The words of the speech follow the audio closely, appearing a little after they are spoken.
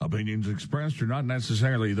opinions expressed are not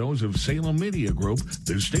necessarily those of Salem Media Group,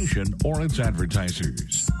 the station, or its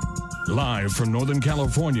advertisers. Live from Northern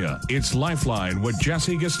California, it's Lifeline with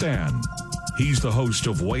Jesse Gastan. He's the host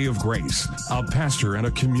of Way of Grace, a pastor and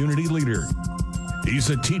a community leader.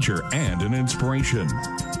 He's a teacher and an inspiration.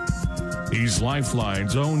 He's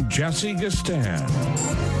Lifeline's own Jesse Gastan.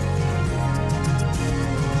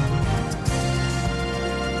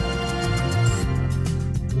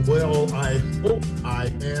 Well, I hope I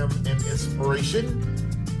am an inspiration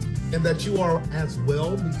and that you are as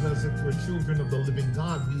well, because if we're children of the living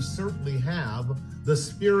God, we certainly have the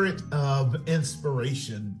spirit of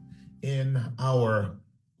inspiration in our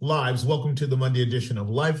lives. Welcome to the Monday edition of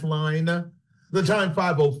Lifeline. The time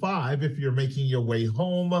 5:05 if you're making your way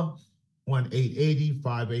home,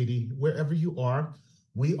 1-880-580, wherever you are.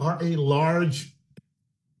 We are a large,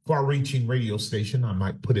 far-reaching radio station. I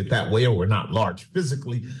might put it that way, or we're not large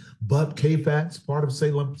physically, but KFAX, part of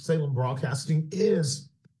Salem Broadcasting, is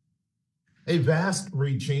a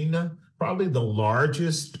vast-reaching, probably the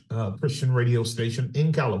largest Christian radio station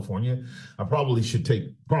in California. I probably should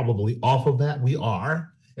take off of that. We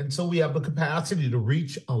are. And so we have the capacity to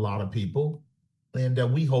reach a lot of people. And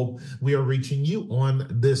we hope we are reaching you on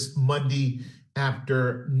this Monday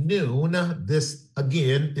afternoon. This,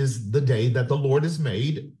 again, is the day that the Lord has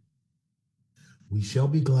made. We shall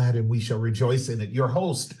be glad and we shall rejoice in it. Your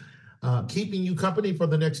host, keeping you company for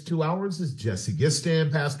the next 2 hours, is Jesse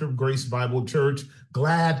Gastan, pastor of Grace Bible Church.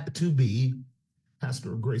 Glad to be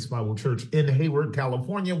pastor of Grace Bible Church in Hayward,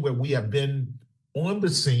 California, where we have been on the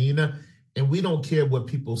scene. And we don't care what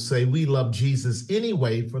people say. We love Jesus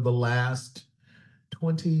anyway for the last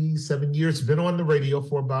 27 years. Been on the radio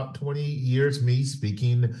for about 20 years, me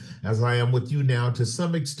speaking as I am with you now to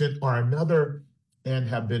some extent or another, and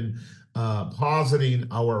have been positing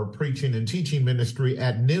our preaching and teaching ministry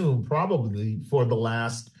at noon probably for the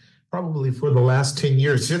last 10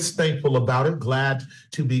 years. Just thankful about it. Glad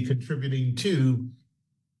to be contributing to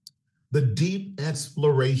the deep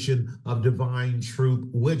exploration of divine truth,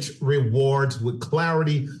 which rewards with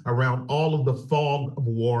clarity around all of the fog of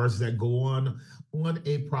wars that go on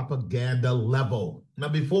a propaganda level. Now,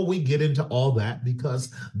 before we get into all that,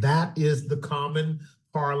 because that is the common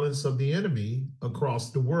parlance of the enemy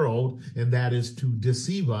across the world, and that is to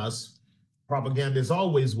deceive us. Propaganda is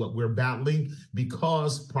always what we're battling,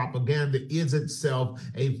 because propaganda is itself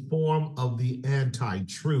a form of the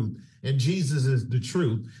anti-truth. And Jesus is the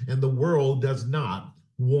truth, and the world does not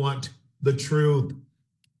want the truth.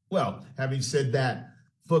 Well, having said that,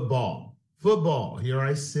 football. Here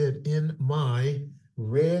I sit in my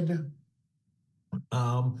red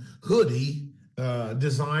hoodie,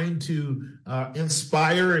 designed to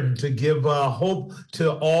inspire and to give hope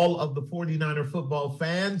to all of the 49er football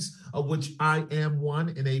fans, of which I am one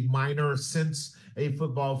in a minor sense, a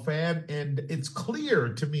football fan. And it's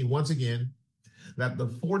clear to me, once again, that the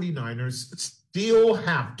 49ers still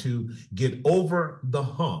have to get over the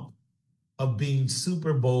hump of being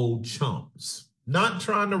Super Bowl chumps. Not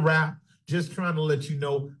trying to rap, just trying to let you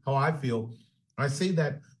know how I feel. I say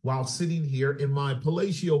that while sitting here in my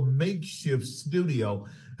palatial makeshift studio,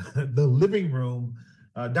 the living room,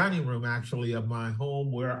 dining room, actually, of my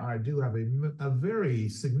home, where I do have a very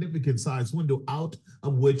significant sized window out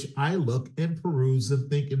of which I look and peruse and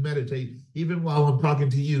think and meditate, even while I'm talking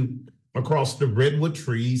to you, across the redwood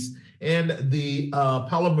trees and the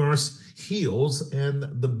Palomares Hills and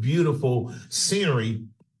the beautiful scenery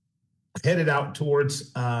headed out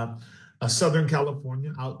towards Southern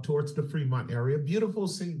California, out towards the Fremont area. Beautiful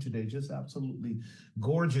scene today, just absolutely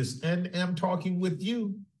gorgeous. And am talking with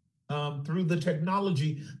you through the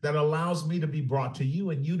technology that allows me to be brought to you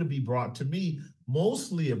and you to be brought to me,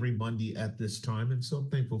 mostly every Monday at this time. And so I'm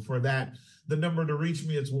thankful for that. The number to reach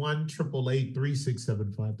me is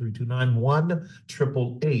 1-888-367-5329,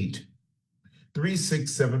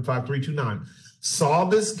 1-888-367-5329. Saw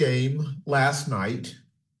this game last night,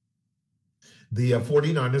 the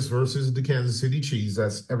 49ers versus the Kansas City Chiefs,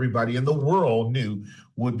 as everybody in the world knew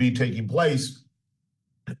would be taking place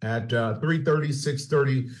at 3:30,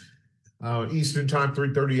 6:30 Eastern time,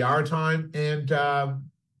 3:30 our time. And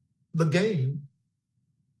the game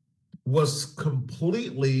was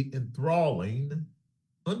completely enthralling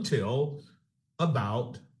until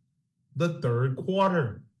about the third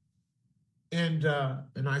quarter. And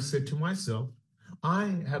I said to myself,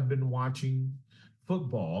 I have been watching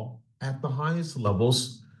football at the highest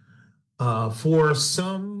levels for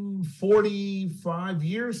some 45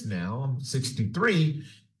 years now. I'm 63,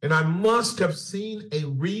 and I must have seen a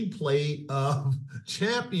replay of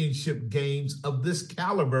championship games of this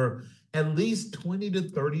caliber at least 20 to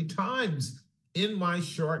 30 times in my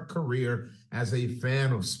short career as a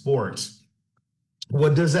fan of sports.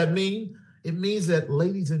 What does that mean? It means that,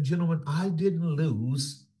 ladies and gentlemen, I didn't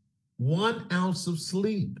lose 1 ounce of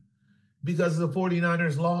sleep because the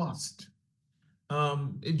 49ers lost.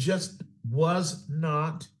 It just was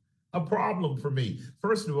not a problem for me.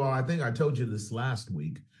 First of all, I think I told you this last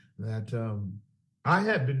week that I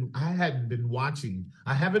haven't been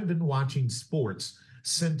watching sports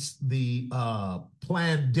since the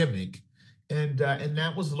pandemic, and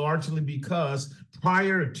that was largely because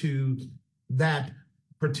prior to that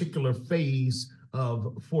particular phase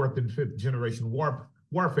of fourth and fifth generation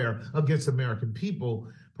warfare against American people,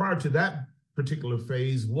 prior to that particular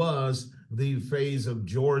phase was the phase of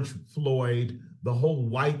George Floyd, the whole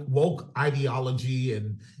white woke ideology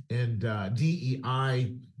and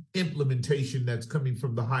DEI implementation that's coming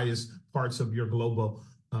from the highest parts of your global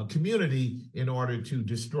community in order to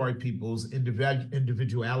destroy people's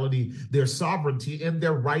individuality, their sovereignty, and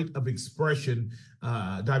their right of expression.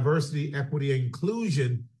 Diversity, equity, and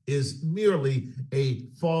inclusion is merely a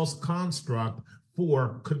false construct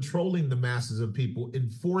for controlling the masses of people,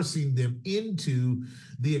 enforcing them into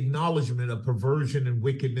the acknowledgement of perversion and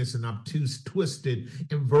wickedness and obtuse, twisted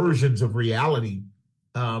inversions of reality.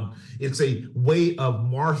 It's a way of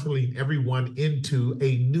marshaling everyone into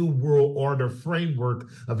a new world order framework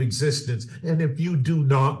of existence. And if you do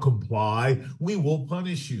not comply, we will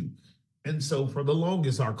punish you. And so for the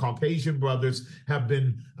longest, our Caucasian brothers have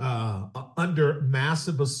been under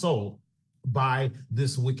massive assault by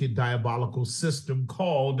this wicked, diabolical system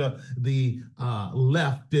called the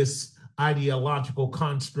leftist ideological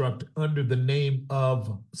construct under the name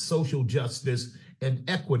of social justice and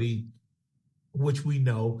equity, which we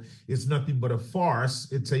know is nothing but a farce.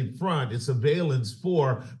 It's a front, it's a valence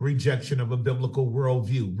for rejection of a biblical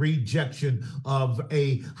worldview, rejection of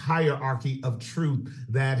a hierarchy of truth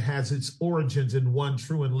that has its origins in one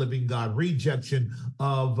true and living God, rejection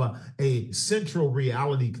of a central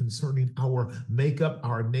reality concerning our makeup,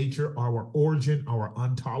 our nature, our origin, our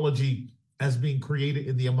ontology, as being created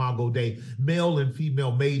in the Imago Dei, male and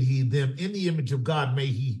female made he them, in the image of God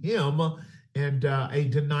made he him. And a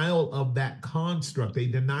denial of that construct, a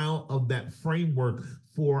denial of that framework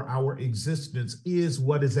for our existence is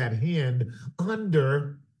what is at hand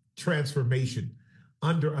under transformation,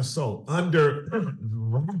 under assault, under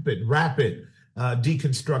rapid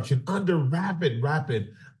deconstruction, under rapid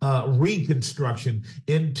reconstruction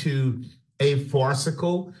into a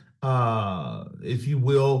farcical, if you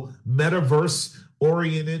will,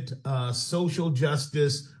 metaverse-oriented social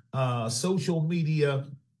justice, social media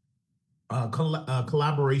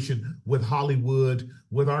collaboration with Hollywood,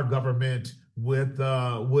 with our government, with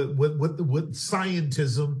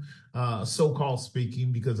scientism, so-called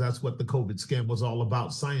speaking, because that's what the COVID scam was all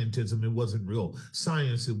about. Scientism. It wasn't real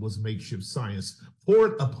science. It was makeshift science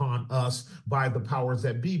poured upon us by the powers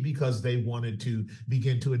that be because they wanted to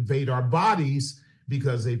begin to invade our bodies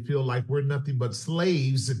because they feel like we're nothing but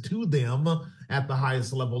slaves to them at the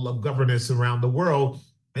highest level of governance around the world.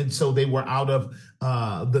 And so they were out of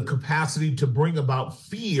the capacity to bring about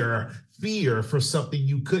fear for something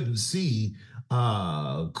you couldn't see.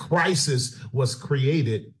 Crisis was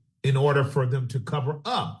created in order for them to cover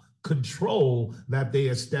up control that they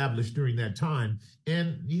established during that time.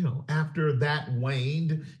 And, you know, after that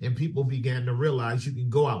waned and people began to realize you can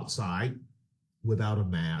go outside without a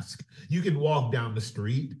mask, you can walk down the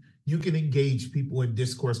street, you can engage people in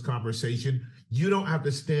discourse conversation. You don't have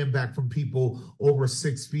to stand back from people over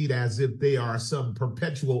 6 feet as if they are some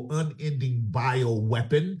perpetual, unending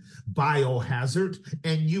bioweapon, biohazard,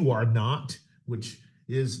 and you are not, which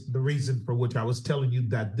is the reason for which I was telling you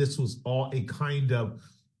that this was all a kind of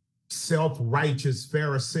self-righteous,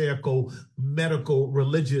 pharisaical, medical,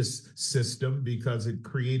 religious system because it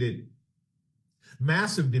created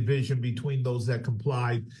massive division between those that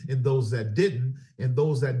complied and those that didn't, and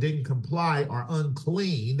those that didn't comply are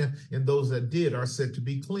unclean, and those that did are said to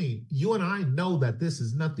be clean. You and I know that this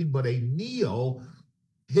is nothing but a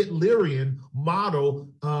neo-Hitlerian model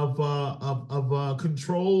of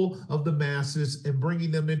control of the masses and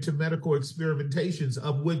bringing them into medical experimentations,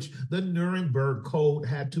 of which the Nuremberg Code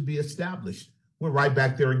had to be established. We're right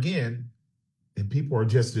back there again, and people are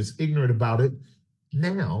just as ignorant about it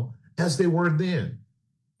now as they were then.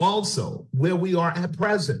 Also, where we are at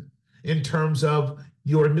present in terms of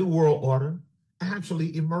your new world order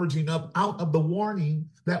actually emerging up out of the warning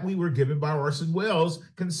that we were given by Orson Welles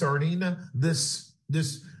concerning this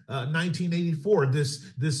 1984, this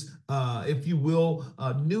if you will,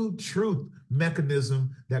 new truth mechanism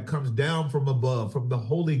that comes down from above, from the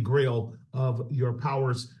holy grail of your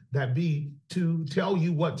powers that be, to tell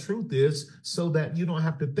you what truth is so that you don't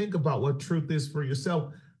have to think about what truth is for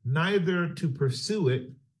yourself. neither to pursue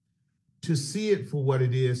it, to see it for what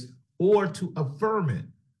it is, or to affirm it.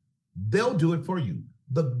 They'll do it for you.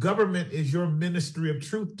 The government is your ministry of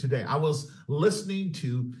truth today. I was listening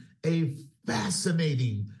to a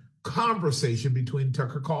fascinating conversation between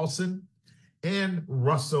Tucker Carlson and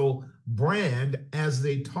Russell Brand as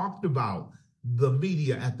they talked about the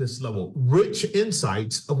media at this level. Rich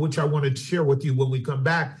insights of which I wanted to share with you when we come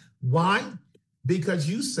back. Why? Because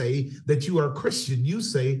you say that you are a Christian. You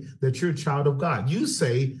say that you're a child of God. You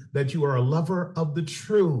say that you are a lover of the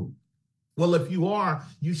truth. Well, if you are,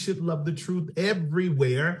 you should love the truth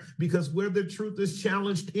everywhere, because where the truth is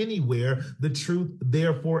challenged anywhere, the truth,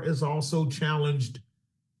 therefore, is also challenged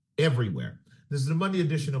everywhere. This is the Monday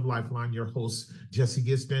edition of Lifeline. Your host, Jesse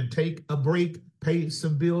Gistan. Take a break, pay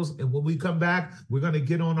some bills, and when we come back, we're going to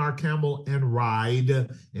get on our camel and ride,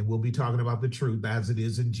 and we'll be talking about the truth as it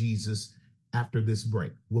is in Jesus after this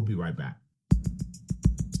break. We'll be right back.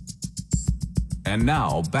 And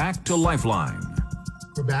now, back to Lifeline.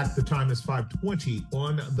 We're back. The time is 5:20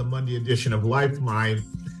 on the Monday edition of Lifeline.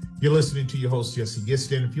 You're listening to your host, Jesse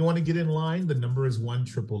Gistan. If you want to get in line, the number is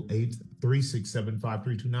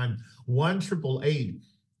 1-888-367-5329.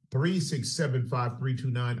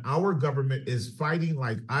 1-888-367-5329. Our government is fighting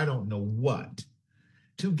like I don't know what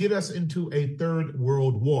to get us into a third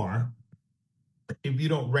world war. If you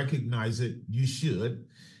don't recognize it, you should.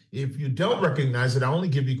 If you don't recognize it, I only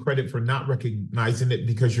give you credit for not recognizing it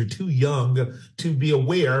because you're too young to be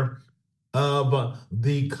aware of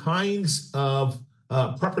the kinds of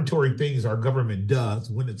preparatory things our government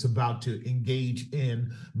does when it's about to engage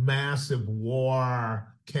in massive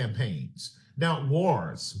war campaigns. Now,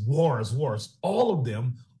 wars, all of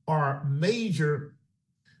them are major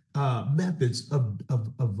methods of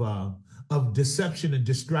deception and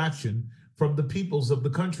distraction from the peoples of the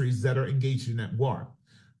countries that are engaged in that war.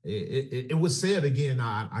 It was said again,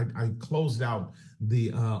 I closed out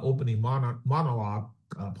the opening monologue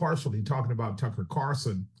partially talking about Tucker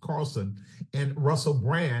Carlson and Russell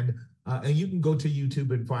Brand, and you can go to YouTube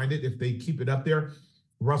and find it if they keep it up there.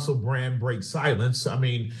 Russell Brand breaks silence. I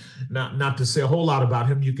mean, not to say a whole lot about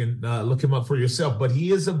him. You can look him up for yourself, but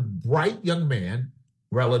he is a bright young man,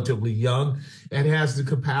 relatively young, and has the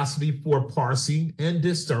capacity for parsing and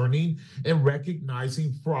discerning and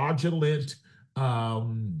recognizing fraudulent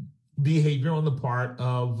behavior on the part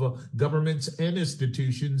of governments and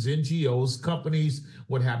institutions, NGOs, companies,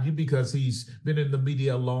 what have you, because he's been in the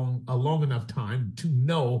media a long enough time to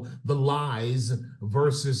know the lies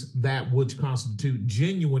versus that which constitute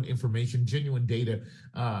genuine information, genuine data,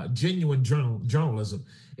 genuine journalism.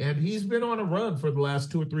 And he's been on a run for the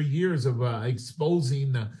last 2 or 3 years of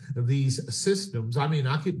exposing these systems. I mean,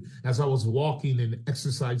 as I was walking and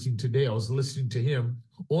exercising today, I was listening to him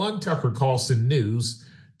on Tucker Carlson News,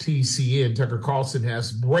 TCN. Tucker Carlson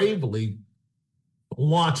has bravely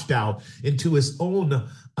launched out into his own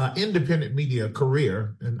independent media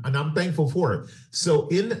career, and I'm thankful for it. So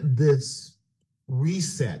in this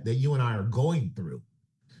reset that you and I are going through,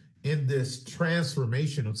 in this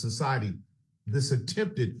transformation of society, this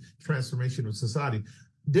attempted transformation of society,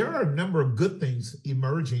 there are a number of good things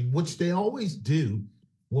emerging, which they always do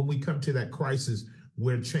when we come to that crisis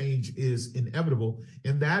where change is inevitable.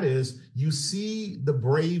 And that is, you see the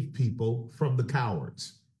brave people from the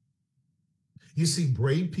cowards. You see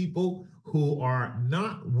brave people who are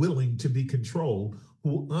not willing to be controlled,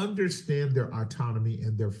 who understand their autonomy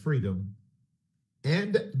and their freedom,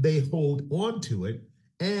 and they hold on to it,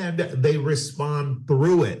 and they respond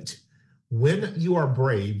through it. When you are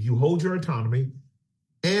brave, you hold your autonomy,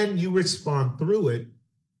 and you respond through it,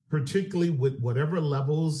 particularly with whatever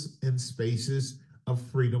levels and spaces of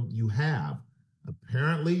freedom you have.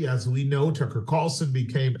 Apparently, as we know, Tucker Carlson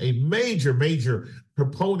became a major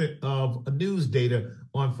proponent of news data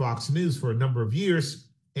on Fox News for a number of years,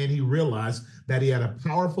 and he realized that he had a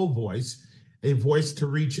powerful voice, a voice to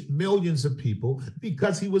reach millions of people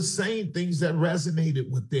because he was saying things that resonated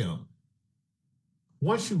with them.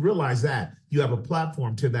 Once you realize that you have a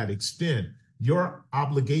platform to that extent, your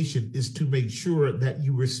obligation is to make sure that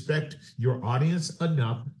you respect your audience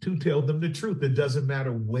enough to tell them the truth. It doesn't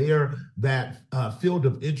matter where that field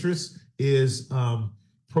of interest is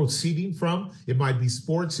proceeding from. It might be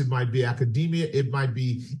sports, it might be academia, it might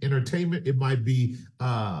be entertainment, it might be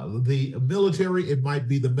the military, it might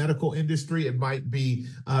be the medical industry, it might be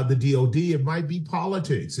the DOD, it might be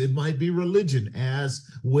politics, it might be religion, as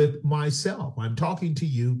with myself. I'm talking to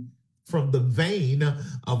you from the vein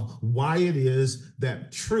of why it is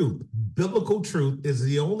that truth, biblical truth, is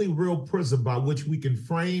the only real prism by which we can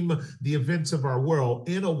frame the events of our world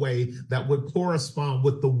in a way that would correspond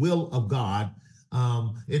with the will of God,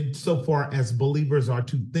 insofar as believers are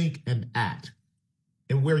to think and act.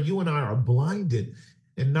 And where you and I are blinded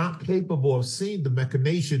and not capable of seeing the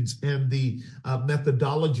machinations and the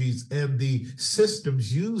methodologies and the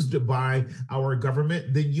systems used by our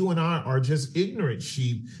government, then you and I are just ignorant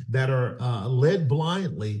sheep that are led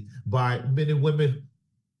blindly by men and women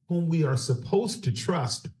whom we are supposed to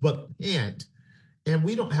trust but can't. And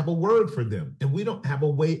we don't have a word for them, and we don't have a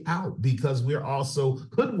way out because we're also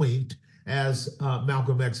hoodwinked, as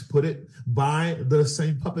Malcolm X put it, by the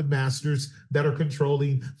same puppet masters that are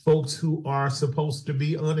controlling folks who are supposed to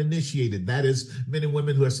be uninitiated. That is, men and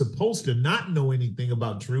women who are supposed to not know anything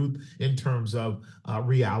about truth in terms of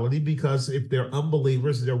reality, because if they're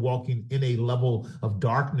unbelievers, they're walking in a level of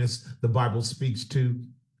darkness the Bible speaks to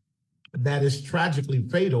that is tragically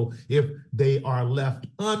fatal if they are left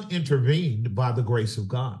unintervened by the grace of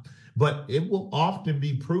God. But it will often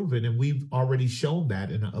be proven, and we've already shown that.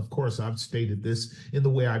 And of course, I've stated this in the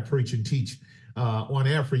way I preach and teach on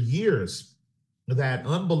air for years, that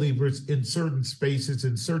unbelievers in certain spaces,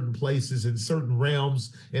 in certain places, in certain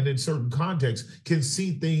realms, and in certain contexts can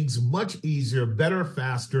see things much easier, better,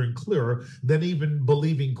 faster, and clearer than even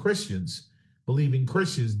believing Christians. Believing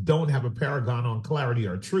Christians don't have a paragon on clarity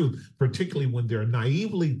or truth, particularly when they're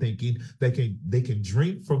naively thinking they can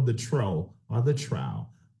drink from the trough or the trough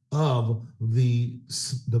of the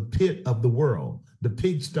pit of the world, the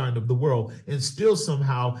pigsty of the world, and still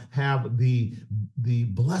somehow have the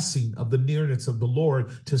blessing of the nearness of the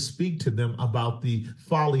Lord to speak to them about the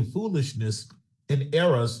folly, foolishness, and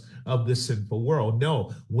errors of this sinful world.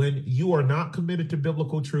 No, when you are not committed to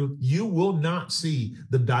biblical truth, you will not see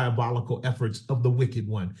the diabolical efforts of the wicked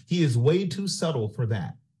one. He is way too subtle for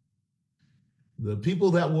that. The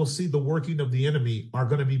people that will see the working of the enemy are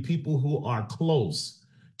going to be people who are close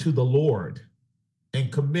to the Lord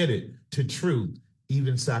and committed to truth,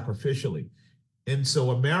 even sacrificially. And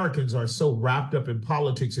so Americans are so wrapped up in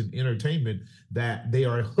politics and entertainment that they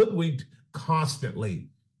are hoodwinked constantly.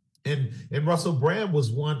 And Russell Brand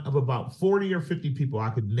was one of about 40 or 50 people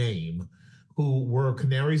I could name who were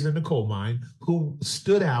canaries in the coal mine, who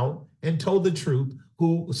stood out and told the truth,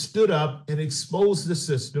 who stood up and exposed the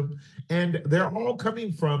system. And they're all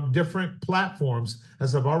coming from different platforms,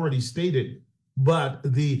 as I've already stated. But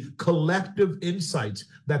the collective insights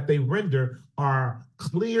that they render are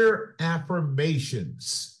clear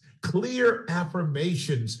affirmations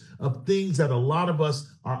of things that a lot of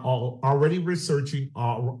us are already researching,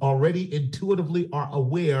 are already intuitively are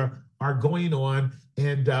aware are going on,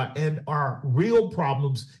 and are real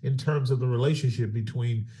problems in terms of the relationship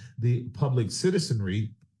between the public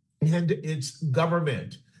citizenry and its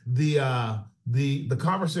government. The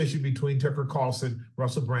conversation between Tucker Carlson,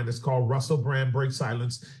 Russell Brand, is called Russell Brand Breaks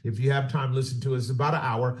Silence. If you have time, listen to it. It's about an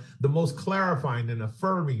hour. The most clarifying and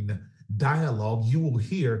affirming dialogue you will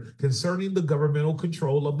hear concerning the governmental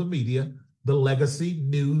control of the media, the legacy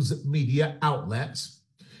news media outlets,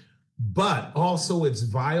 but also its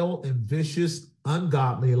vile and vicious,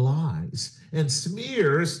 ungodly lies and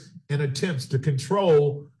smears and attempts to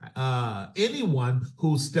control anyone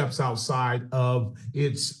who steps outside of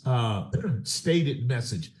its stated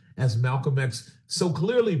message. As Malcolm X so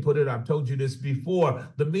clearly put it, I've told you this before,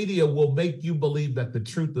 the media will make you believe that the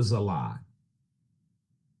truth is a lie,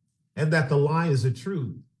 and that the lie is a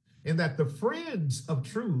truth, and that the friends of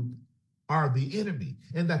truth are the enemy,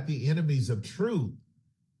 and that the enemies of truth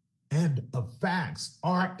and of facts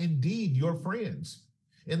are indeed your friends.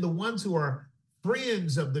 And the ones who are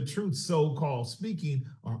friends of the truth, so-called speaking,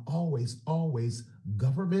 are always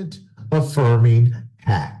government-affirming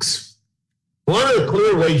hacks. One of the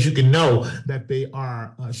clear ways you can know that they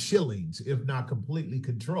are shillings, if not completely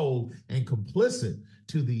controlled and complicit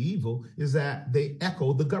to the evil, is that they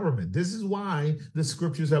echo the government. This is why the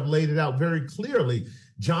scriptures have laid it out very clearly.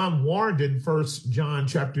 John warned in 1 John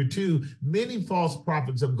chapter 2, many false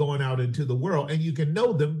prophets have gone out into the world, and you can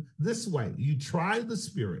know them this way. You try the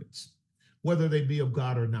spirits, whether they be of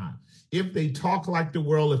God or not. If they talk like the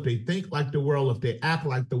world, if they think like the world, if they act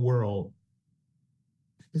like the world,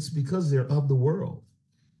 it's because they're of the world.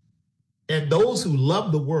 And those who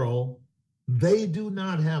love the world, they do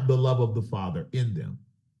not have the love of the Father in them.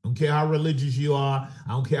 I don't care how religious you are.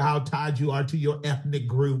 I don't care how tied you are to your ethnic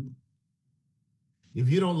group. If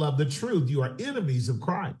you don't love the truth, you are enemies of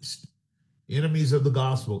Christ, enemies of the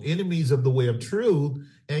gospel, enemies of the way of truth,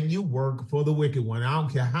 and you work for the wicked one. I don't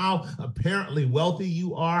care how apparently wealthy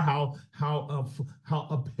you are, how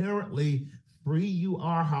apparently free you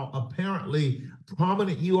are, how apparently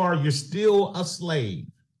prominent you are, you're still a slave.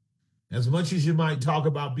 As much as you might talk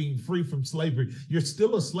about being free from slavery, you're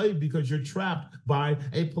still a slave because you're trapped by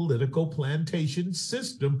a political plantation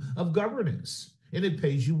system of governance. and it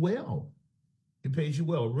pays you well. It pays you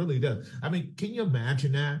well. It really does. I mean, can you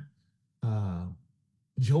imagine that?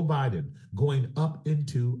 Joe Biden going up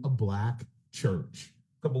into a black church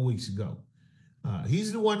a couple weeks ago.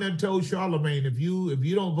 He's the one that told Charlemagne, if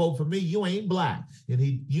you don't vote for me, you ain't black. And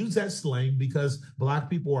he used that slang because black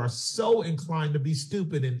people are so inclined to be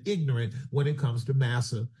stupid and ignorant when it comes to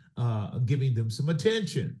Massa giving them some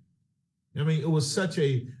attention. I mean, it was such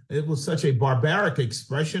a barbaric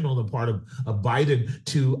expression on the part of Biden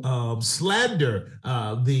to slander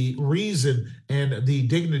the reason and the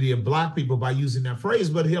dignity of black people by using that phrase.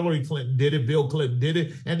 But Hillary Clinton did it, Bill Clinton did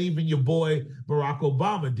it, and even your boy Barack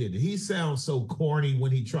Obama did it. He sounds so corny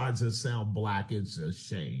when he tries to sound black. It's a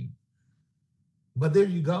shame. But there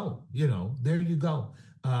you go. There you go.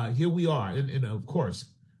 Here we are. And of course,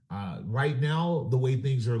 right now, the way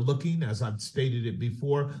things are looking, as I've stated it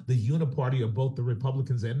before, the uniparty of both the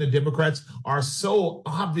Republicans and the Democrats are so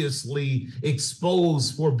obviously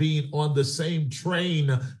exposed for being on the same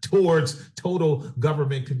train towards total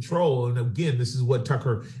government control. And again, this is what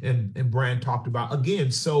Tucker and Brand talked about.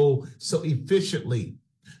 Again, so efficiently,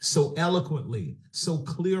 so eloquently, so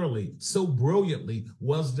clearly, so brilliantly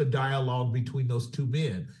was the dialogue between those two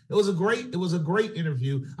men. It was a great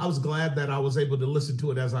interview. I was glad that I was able to listen to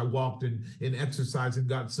it as I walked and exercised and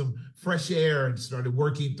got some fresh air and started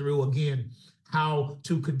working through again how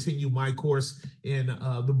to continue my course in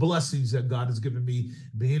the blessings that God has given me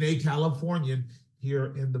being a Californian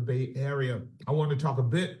here in the Bay Area. I want to talk a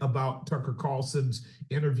bit about Tucker Carlson's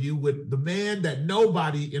interview with the man that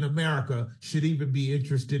nobody in America should even be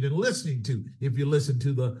interested in listening to if you listen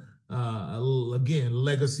to the, again,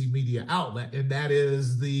 legacy media outlet, and that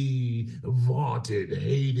is the vaunted,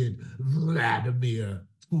 hated Vladimir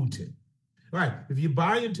Putin. All right, if you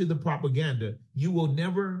buy into the propaganda, you will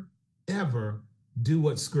never, ever do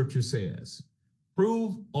what Scripture says.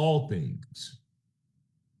 Prove all things,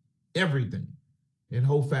 everything, and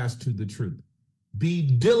hold fast to the truth. Be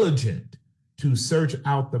diligent to search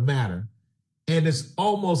out the matter, and it's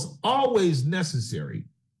almost always necessary.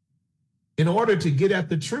 In order to get at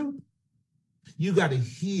the truth, you got to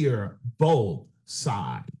hear both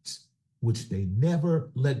sides, which they never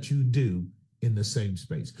let you do in the same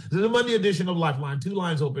space. This is the Monday edition of Lifeline. 2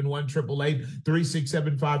 lines open,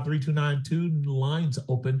 1-888-367-5329. 2 lines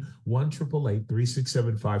open,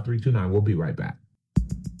 1-888-367-5329. We'll be right back.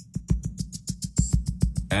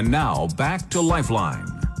 And now back to Lifeline.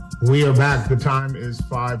 We are back. The time is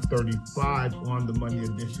 5:35 on the Monday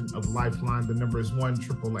edition of Lifeline. The number is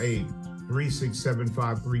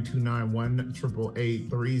 1-888-367-5329.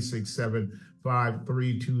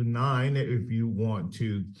 1-888-367-5329. If you want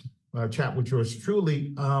to chat with yours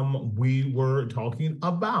truly, we were talking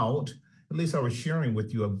about, at least I was sharing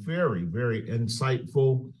with you, a very, very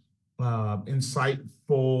insightful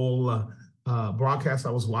broadcast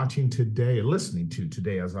I was listening to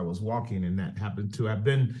today as I was walking, and that happened to have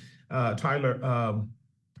been Tyler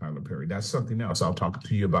Perry. That's something else. I'll talk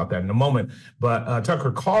to you about that in a moment. But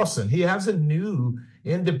Tucker Carlson, he has a new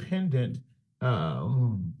independent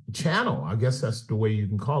channel. I guess that's the way you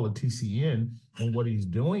can call it, TCN. And what he's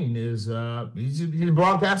doing is he's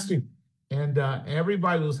broadcasting, and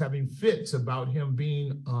everybody was having fits about him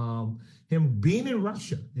being in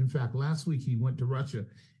Russia. In fact, last week he went to Russia,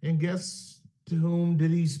 and guess to whom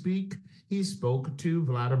did he speak? He spoke to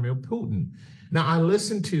Vladimir Putin. Now, I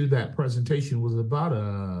listened to that presentation. It was about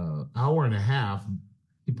an hour and a half.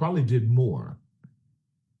 He probably did more.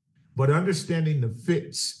 But understanding the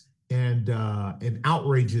fits and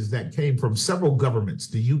outrages that came from several governments,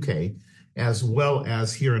 the UK, as well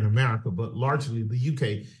as here in America, but largely the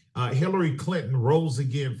UK. Hillary Clinton rose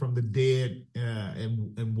again from the dead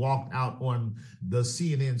and walked out on the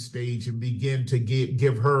CNN stage and began to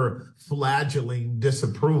give her flagellating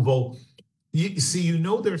disapproval. You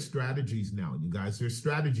know their strategies now, you guys. Their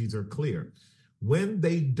strategies are clear. When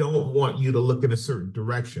they don't want you to look in a certain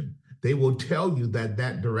direction, they will tell you that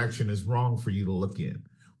that direction is wrong for you to look in.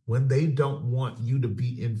 When they don't want you to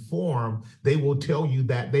be informed, they will tell you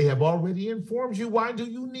that they have already informed you. Why do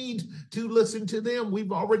you need to listen to them?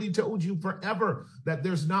 We've already told you forever that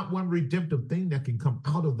there's not one redemptive thing that can come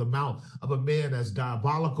out of the mouth of a man as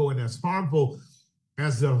diabolical and as harmful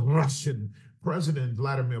as the Russian President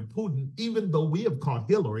Vladimir Putin, even though we have caught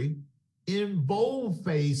Hillary in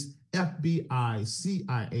bold-faced FBI,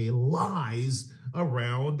 CIA lies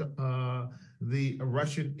around the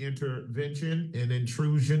Russian intervention and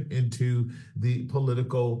intrusion into the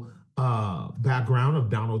political background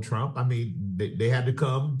of Donald Trump. I mean, they had to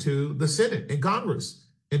come to the Senate and Congress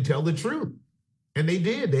and tell the truth. And they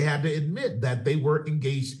did. They had to admit that they were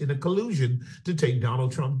engaged in a collusion to take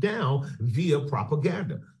Donald Trump down via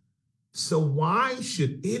propaganda. So why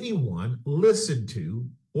should anyone listen to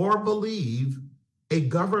or believe a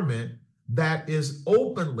government that is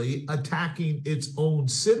openly attacking its own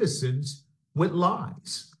citizens with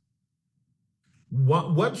lies?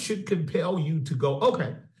 What should compel you to go,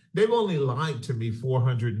 okay, they've only lied to me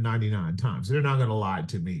 499 times. They're not going to lie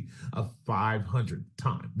to me a 500th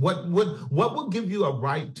time. What will give you a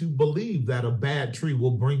right to believe that a bad tree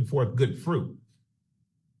will bring forth good fruit?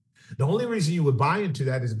 The only reason you would buy into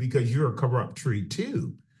that is because you're a corrupt tree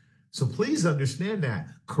too. So please understand that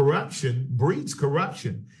corruption breeds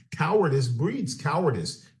corruption. Cowardice breeds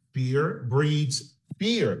cowardice. Fear breeds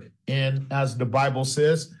fear. And as the Bible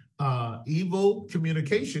says, evil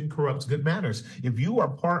communication corrupts good manners. If you are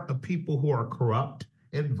part of people who are corrupt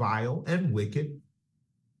and vile and wicked,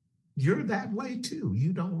 you're that way too.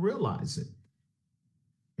 You don't realize it.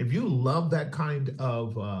 If you love that kind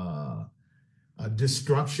of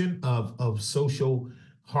destruction of social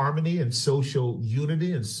harmony and social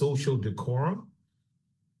unity and social decorum,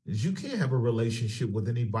 is you can't have a relationship with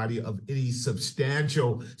anybody of any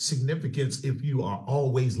substantial significance if you are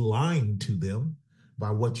always lying to them by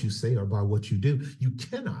what you say or by what you do. You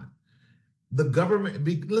cannot. The government,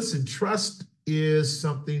 listen, trust is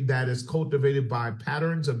something that is cultivated by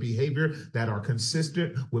patterns of behavior that are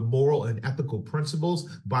consistent with moral and ethical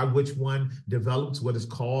principles by which one develops what is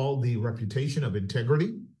called the reputation of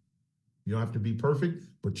integrity. You don't have to be perfect,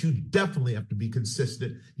 but you definitely have to be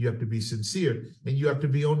consistent. You have to be sincere, and you have to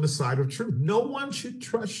be on the side of truth. No one should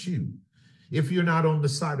trust you if you're not on the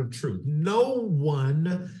side of truth. No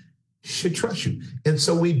one should trust you. And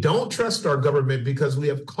so we don't trust our government because we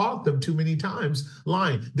have caught them too many times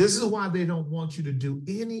lying. This is why they don't want you to do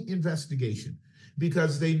any investigation,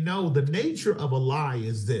 because they know the nature of a lie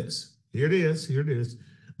is this. Here it is.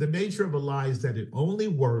 The nature of a lie is that it only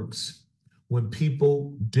works when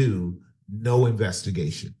people do no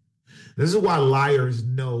investigation. This is why liars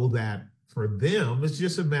know that for them, it's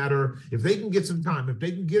just a matter, if they can get some time, if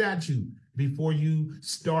they can get at you before you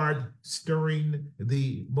start stirring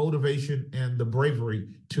the motivation and the bravery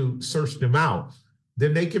to search them out,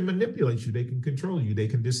 then they can manipulate you, they can control you, they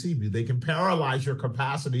can deceive you, they can paralyze your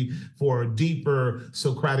capacity for a deeper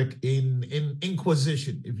Socratic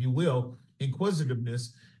inquisition, if you will,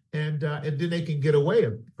 inquisitiveness, and then they can get away,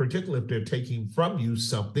 particularly if they're taking from you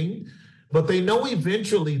something. But they know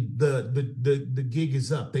eventually the gig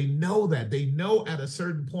is up. They know that. They know at a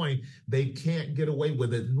certain point they can't get away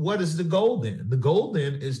with it. And what is the goal then? The goal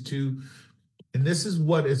then is to, and this is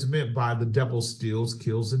what is meant by the devil steals,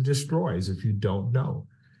 kills, and destroys, if you don't know.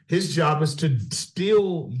 His job is to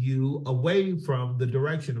steal you away from the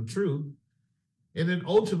direction of truth and then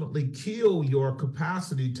ultimately kill your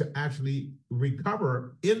capacity to actually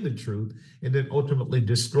recover in the truth and then ultimately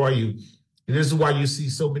destroy you. And this is why you see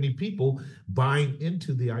so many people buying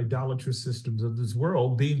into the idolatrous systems of this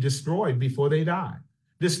world being destroyed before they die.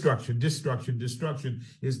 Destruction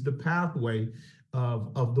is the pathway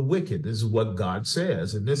of the wicked. This is what God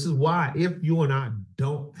says. And this is why if you and I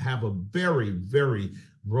don't have a very, very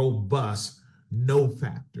robust no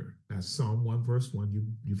factor, that's Psalm 1 verse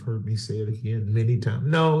 1. You've heard me say it again many times.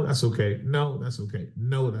 No, that's okay. No, that's okay.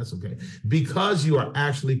 No, that's okay. Because you are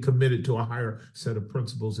actually committed to a higher set of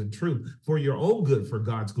principles and truth for your own good, for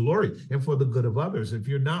God's glory, and for the good of others. If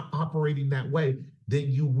you're not operating that way, then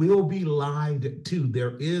you will be lied to.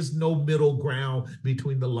 There is no middle ground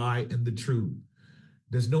between the lie and the truth.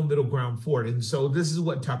 There's no middle ground for it. And so this is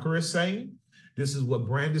what Tucker is saying. This is what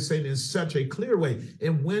Brand is saying in such a clear way.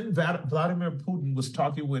 And when Vladimir Putin was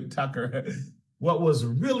talking with Tucker, what was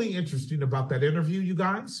really interesting about that interview, you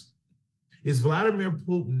guys, is Vladimir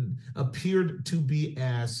Putin appeared to be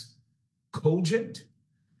as cogent,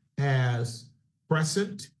 as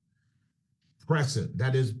present,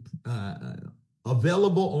 that is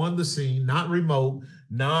available on the scene, not remote,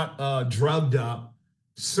 not drugged up,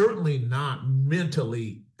 certainly not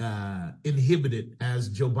mentally inhibited as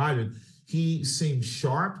Joe Biden. He seemed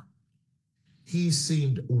sharp. He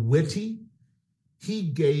seemed witty. He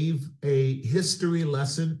gave a history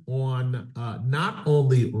lesson on not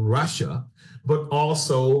only Russia, but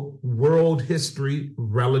also world history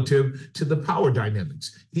relative to the power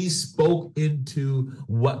dynamics. He spoke into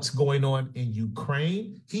what's going on in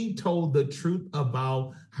Ukraine. He told the truth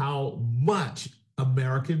about how much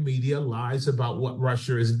American media lies about what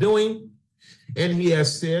Russia is doing. And he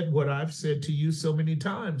has said what I've said to you so many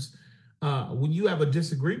times. When you have a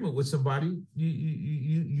disagreement with somebody,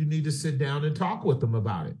 you need to sit down and talk with them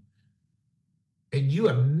about it. And you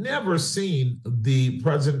have never seen the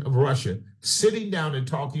president of Russia sitting down and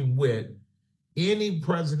talking with any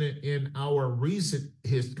president in our recent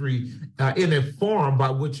history in a forum by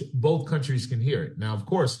which both countries can hear it. Now, of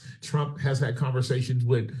course, Trump has had conversations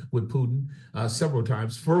with Putin several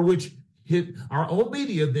times, for which our own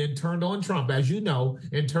media then turned on Trump, as you know,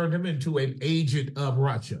 and turned him into an agent of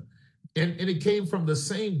Russia. And it came from the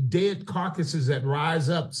same dead carcasses that rise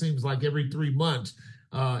up, seems like every 3 months,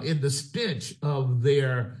 in the stench of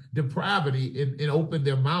their depravity, and open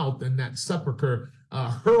their mouth, and that sepulcher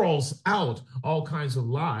hurls out all kinds of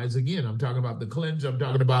lies. Again, I'm talking about the Clintons, I'm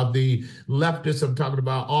talking about the leftists, I'm talking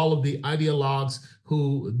about all of the ideologues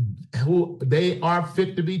who they are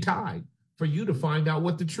fit to be tied for you to find out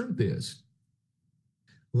what the truth is.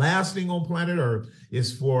 Last thing on planet Earth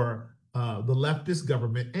is for the leftist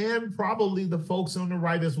government, and probably the folks on the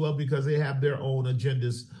right as well, because they have their own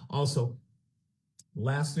agendas also.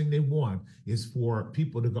 Last thing they want is for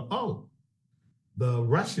people to go, oh, the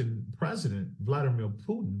Russian president, Vladimir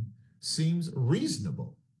Putin, seems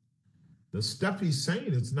reasonable. The stuff he's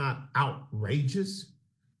saying is not outrageous.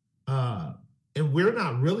 And we're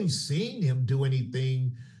not really seeing him do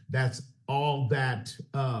anything that's all that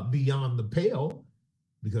beyond the pale,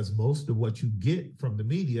 because most of what you get from the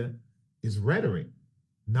media is rhetoric,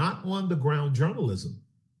 not on the ground journalism.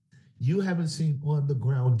 You haven't seen on the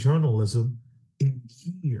ground journalism in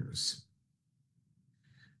years,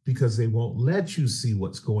 because they won't let you see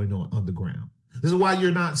what's going on the ground. This is why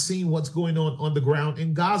you're not seeing what's going on the ground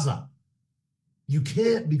in Gaza. You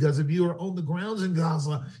can't, because if you were on the grounds in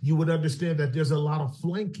Gaza, you would understand that there's a lot of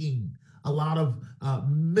flanking, a lot of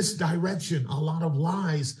misdirection, a lot of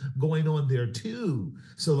lies going on there too.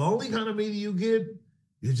 So the only kind of media you get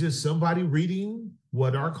is just somebody reading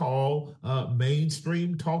what are called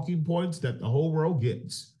mainstream talking points that the whole world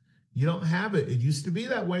gets. You don't have it. It used to be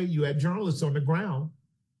that way. You had journalists on the ground.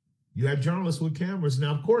 You had journalists with cameras.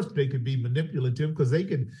 Now, of course, they could be manipulative, because they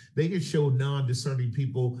could show non-discerning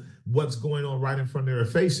people what's going on right in front of their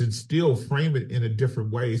face and still frame it in a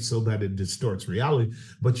different way so that it distorts reality.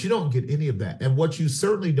 But you don't get any of that. And what you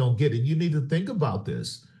certainly don't get, and you need to think about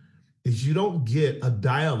this, is you don't get a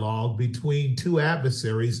dialogue between two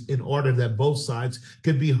adversaries in order that both sides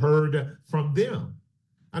can be heard from them.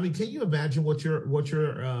 I mean, can you imagine what your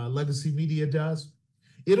legacy media does?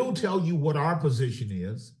 It'll tell you what our position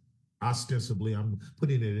is. Ostensibly, I'm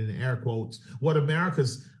putting it in air quotes, what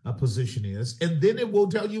America's position is. And then it will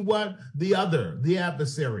tell you what the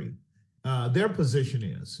adversary, their position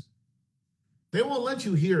is. They won't let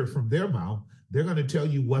you hear it from their mouth. They're going to tell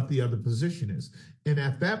you what the other position is. And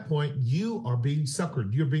at that point, you are being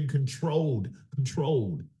suckered. You're being controlled.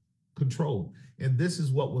 And this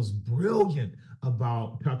is what was brilliant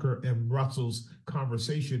about Tucker and Russell's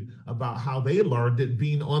conversation about how they learned it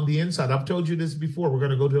being on the inside. I've told you this before. We're going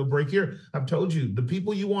to go to a break here. I've told you the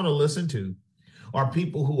people you want to listen to are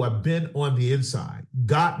people who have been on the inside,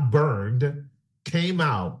 got burned, came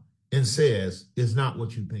out, and says it's not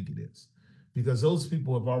what you think it is. Because those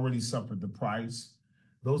people have already suffered the price.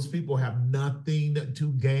 Those people have nothing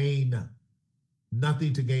to gain.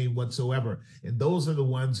 Nothing to gain whatsoever. And those are the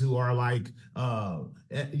ones who are like,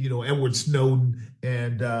 Edward Snowden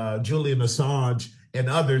and Julian Assange and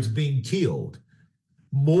others being killed.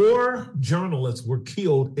 More journalists were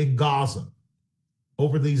killed in Gaza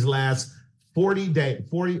over these last 4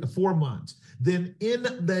 months than in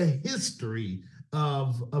the history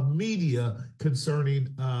of media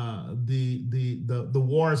concerning the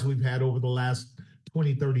wars we've had over the last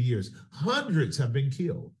 20, 30 years. Hundreds have been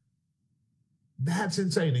killed. That's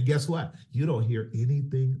insane. And guess what? You don't hear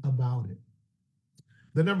anything about it.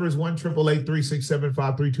 The number is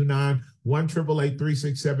 1-888-367-5329,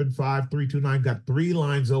 1-888-367-5329. Got 3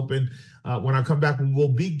 lines open. When I come back, we'll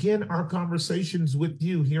begin our conversations with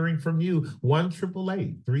you, hearing from you.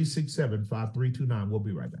 1-888-367-5329. We'll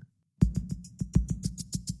be right back.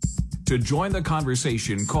 To join the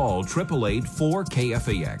conversation, call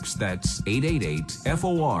 888-4KFAX. That's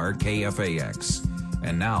 888-FOR-KFAX.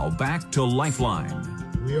 And now back to Lifeline.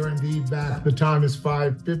 We are indeed back. The time is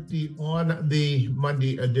 5:50 on the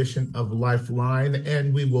Monday edition of Lifeline,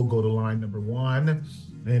 and we will go to line number 1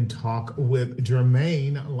 and talk with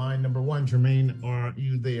Jermaine. Line number 1. Jermaine, are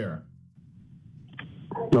you there?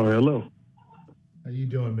 Oh, hello. How you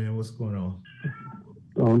doing, man? What's going on?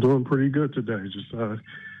 I'm doing pretty good today. Just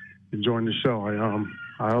enjoying the show.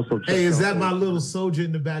 I also hey, is that my little soldier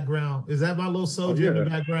in the background? Is that my little soldier in the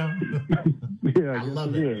background? Yeah, I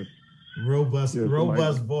love it. Is. Robust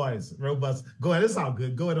voice. Robust. Go ahead. It's all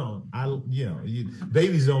good. Go on.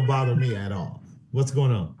 Babies don't bother me at all. What's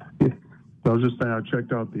going on? I was just saying, I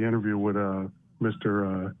checked out the interview with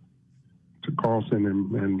Mr. Carlson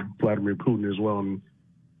and Vladimir Putin as well, and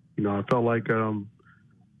I felt like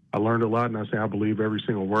I learned a lot, and I say I believe every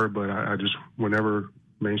single word, but I just, whenever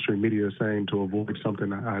mainstream media is saying to avoid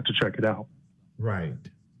something, I have to check it out. Right.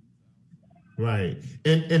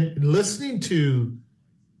 And listening to,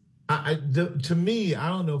 to me, I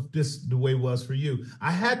don't know if this the way it was for you.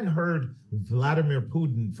 I hadn't heard Vladimir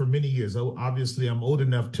Putin for many years. Obviously, I'm old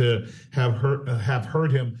enough to have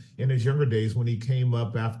heard him in his younger days when he came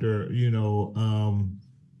up after, the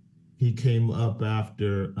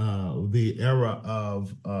era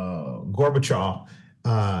of Gorbachev.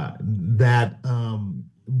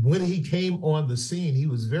 When he came on the scene, he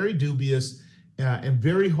was very dubious and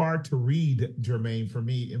very hard to read, Jermaine, for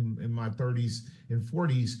me in my 30s and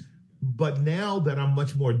 40s. But now that I'm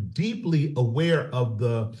much more deeply aware of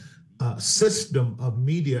the system of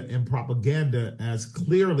media and propaganda as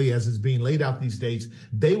clearly as is being laid out these days,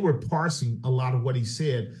 they were parsing a lot of what he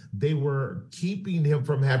said. They were keeping him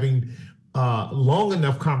from having long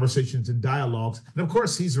enough conversations and dialogues. And of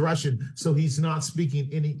course, he's Russian, so he's not speaking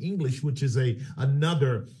any English, which is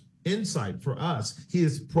another insight for us. He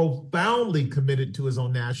is profoundly committed to his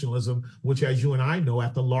own nationalism, which, as you and I know,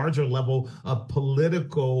 at the larger level of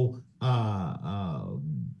political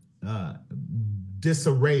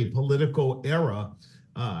disarray, political era,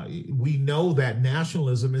 we know that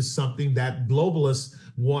nationalism is something that globalists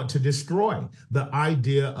want to destroy. The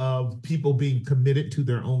idea of people being committed to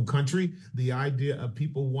their own country, the idea of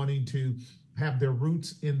people wanting to have their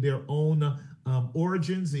roots in their own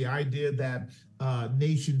origins, the idea that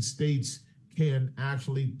nation states can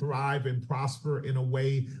actually thrive and prosper in a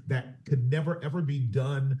way that could never ever be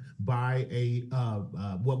done by a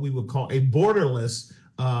what we would call a borderless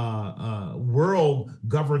world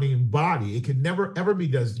governing body. It can never ever be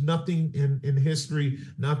done. There's nothing in history,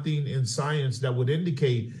 nothing in science that would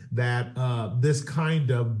indicate that this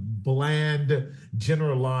kind of bland,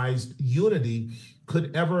 generalized unity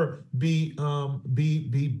could ever be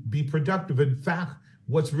productive. In fact,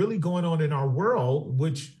 what's really going on in our world,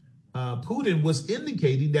 which Putin was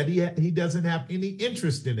indicating that he doesn't have any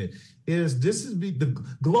interest in it, is the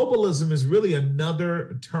globalism is really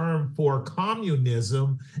another term for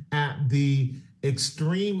communism at the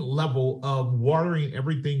extreme level of watering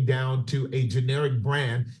everything down to a generic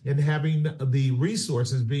brand and having the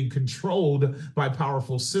resources being controlled by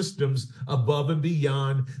powerful systems above and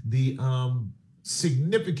beyond the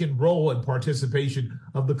significant role and participation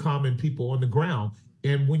of the common people on the ground.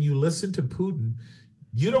 And when you listen to Putin,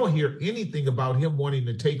 you don't hear anything about him wanting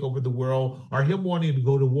to take over the world or him wanting to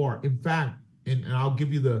go to war. In fact, and I'll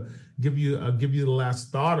give you the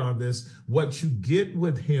last thought on this. What you get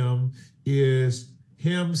with him is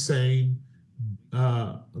him saying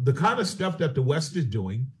the kind of stuff that the West is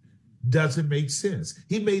doing doesn't make sense.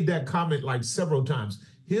 He made that comment like several times.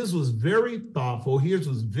 His was very thoughtful. His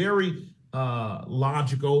was very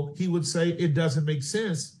logical. He would say it doesn't make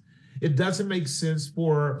sense. It doesn't make sense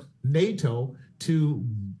for NATO to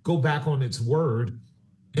go back on its word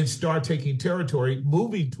and start taking territory,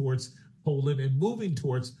 moving towards Poland and moving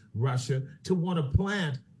towards Russia, to want to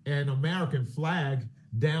plant an American flag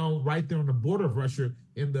down right there on the border of Russia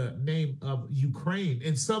in the name of Ukraine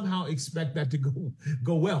and somehow expect that to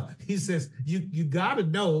go well. He says, you got to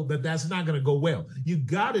know that that's not going to go well. You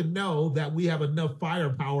got to know that we have enough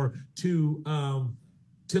firepower to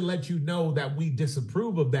let you know that we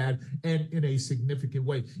disapprove of that, and in a significant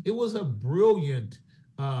way. It was a brilliant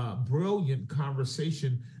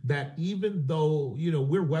conversation that, even though,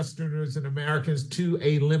 we're Westerners and Americans to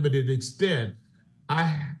a limited extent,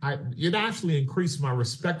 it actually increased my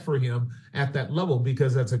respect for him at that level,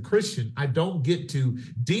 because as a Christian, I don't get to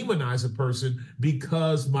demonize a person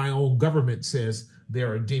because my own government says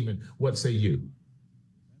they're a demon. What say you?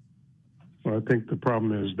 Well, I think the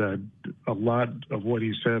problem is that a lot of what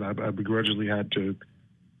he said, I begrudgingly had to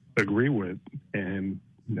agree with. And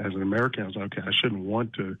as an American, I was like, okay, I shouldn't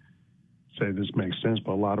want to say this makes sense,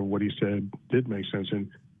 but a lot of what he said did make sense. And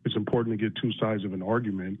it's important to get two sides of an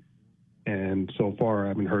argument. And so far, I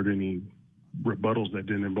haven't heard any rebuttals that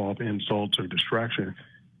didn't involve insults or distraction.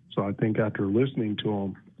 So I think after listening to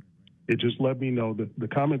him, it just let me know that the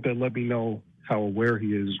comment that let me know how aware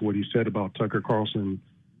he is, what he said about Tucker Carlson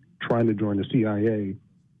trying to join the CIA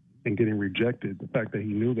and getting rejected, the fact that he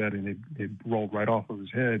knew that and it rolled right off of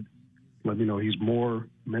his head, let me know he's more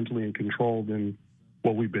mentally in control than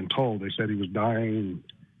what we've been told. They said he was dying,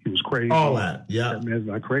 he was crazy. All that, yeah. That man's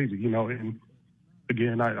not crazy, and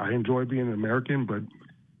again, I enjoy being an American, but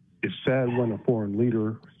it's sad when a foreign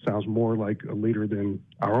leader sounds more like a leader than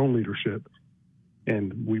our own leadership.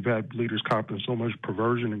 And we've had leaders caught in so much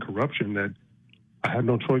perversion and corruption that I had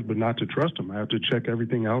no choice but not to trust them. I have to check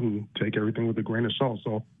everything out and take everything with a grain of salt.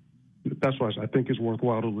 So that's why I think it's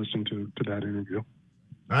worthwhile to listen to that interview.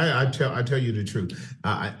 I tell you the truth,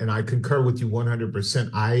 and I concur with you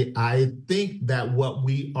 100%. I think that what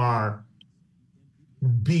we are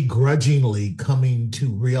begrudgingly coming to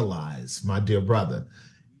realize, my dear brother,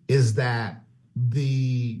 is that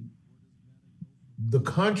the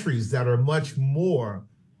countries that are much more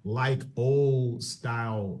like old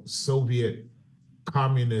style Soviet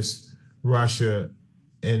communist Russia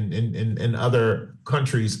and other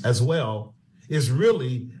countries as well is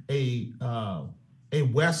really a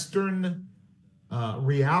Western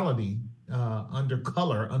reality under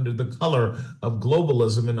the color of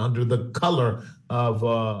globalism and under the color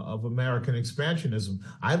of American expansionism.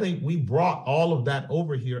 I think we brought all of that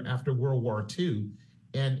over here after World War II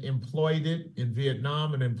and employed it in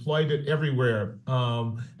Vietnam and employed it everywhere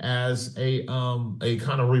as a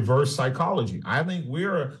kind of reverse psychology. I think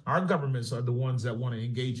our governments are the ones that want to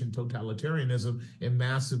engage in totalitarianism and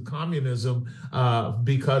massive communism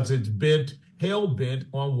because it's hell bent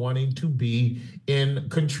on wanting to be in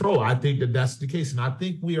control. I think that that's the case. And I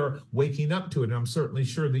think we are waking up to it. And I'm certainly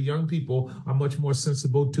sure the young people are much more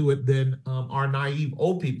sensible to it than our naive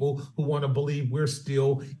old people who want to believe we're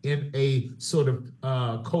still in a sort of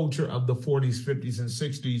culture of the 40s, 50s, and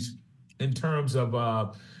 60s in terms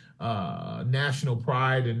of national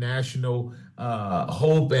pride and national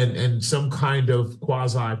hope and some kind of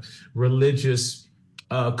quasi-religious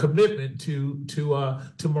commitment to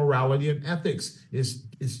morality and ethics. Is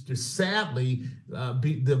just sadly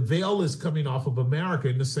the veil is coming off of America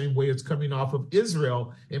in the same way it's coming off of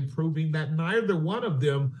Israel, and proving that neither one of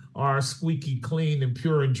them are squeaky clean and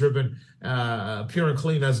pure and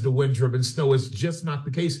clean as the wind-driven snow. It's just not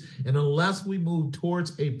the case. And unless we move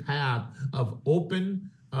towards a path of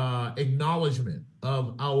open acknowledgement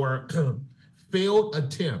of our failed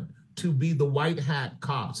attempt to be the white hat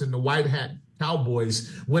cops and the white hat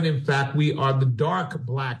cowboys, when in fact we are the dark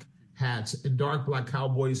black hats and dark black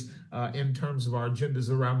cowboys in terms of our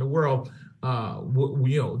agendas around the world,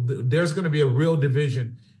 there's going to be a real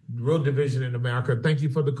division in America. Thank you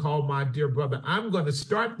for the call, my dear brother. I'm going to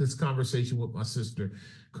start this conversation with my sister,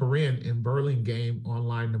 Corinne, in Burlingame on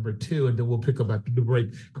line number 2, and then we'll pick up after the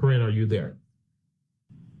break. Corinne, are you there?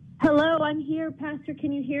 Hello, I'm here. Pastor,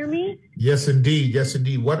 can you hear me? Yes, indeed. Yes,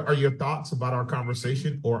 indeed. What are your thoughts about our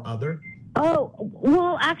conversation or other? Oh,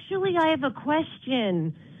 well, actually, I have a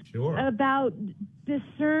question. Sure. About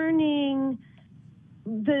discerning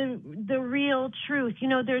the real truth. You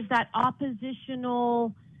know, there's that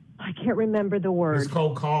oppositional, I can't remember the word. It's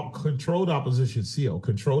called controlled opposition, CO,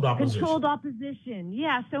 controlled opposition. Controlled opposition,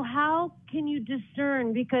 yeah. So how can you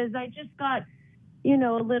discern? Because I just got, a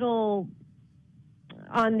little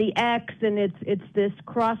on the X, and it's this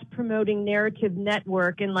cross-promoting narrative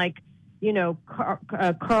network, and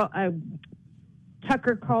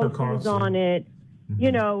Tucker Carlson's on it,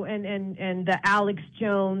 and the Alex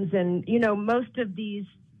Jones, and most of these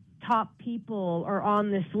top people are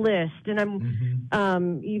on this list, and I'm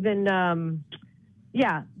and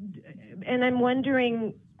I'm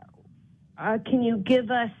wondering, can you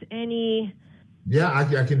give us any? Yeah, I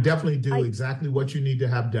can definitely do exactly what you need to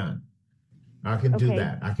have done. I can do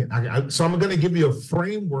that. So I'm going to give you a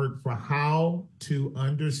framework for how to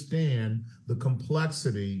understand the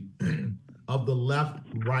complexity of the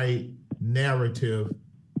left-right narrative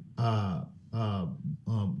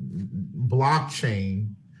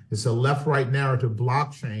blockchain. It's a left-right narrative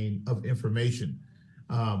blockchain of information.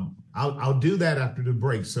 I'll do that after the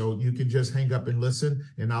break, so you can just hang up and listen,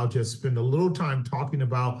 and I'll just spend a little time talking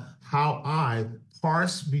about how I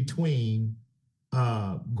parse between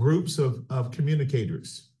groups of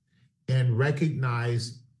communicators and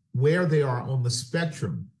recognize where they are on the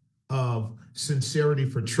spectrum of sincerity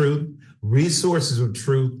for truth, resources of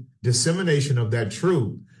truth, dissemination of that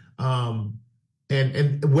truth, and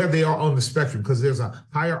where they are on the spectrum, because there's a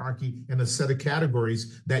hierarchy and a set of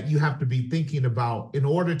categories that you have to be thinking about in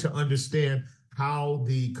order to understand how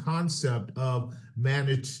the concept of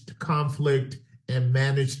managed conflict and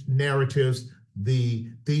managed narratives, the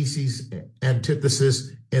thesis,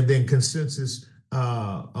 antithesis, and then consensus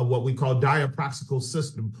of what we call diaproxical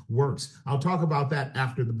system works. I'll talk about that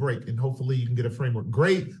after the break, and hopefully you can get a framework.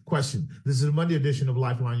 Great question. This is a Monday edition of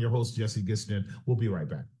Lifeline. Your host, Jesse Gistin. We'll be right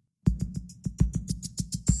back.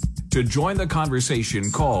 To join the conversation,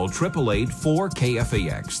 call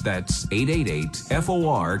 888-4KFAX. That's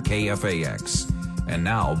 888-FOR-KFAX. And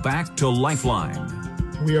now back to Lifeline.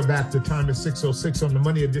 We are back. The time is 6:06 on the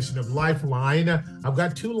Monday edition of Lifeline. I've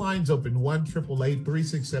got two lines open,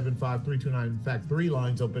 1-888-3675-329. In fact, three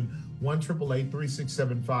lines open,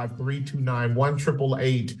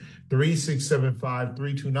 1-888-3675-329,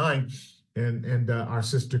 1-888-3675-329. And our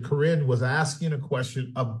sister Corinne was asking a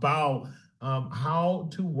question about how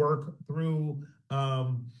to work through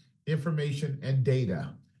information and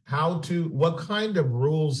data. What kind of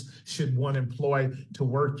rules should one employ to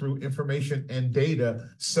work through information and data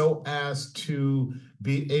so as to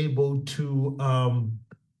be able to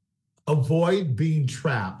avoid being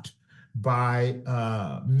trapped by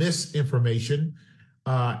misinformation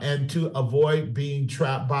and to avoid being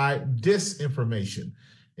trapped by disinformation.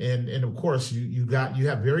 And of course, you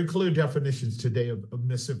have very clear definitions today of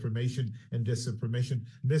misinformation and disinformation.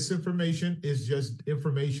 Misinformation is just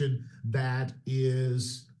information that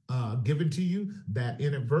is given to you that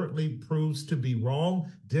inadvertently proves to be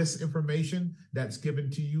wrong. Disinformation that's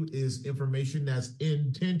given to you is information that's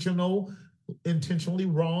intentionally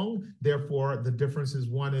wrong. Therefore, the difference is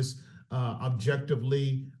one is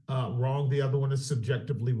objectively wrong. The other one is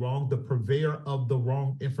subjectively wrong. The purveyor of the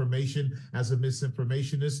wrong information as a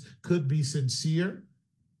misinformationist could be sincere.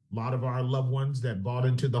 A lot of our loved ones that bought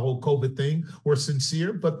into the whole COVID thing were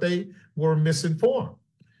sincere, but they were misinformed.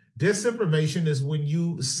 Disinformation is when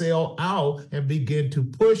you sell out and begin to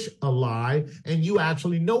push a lie, and you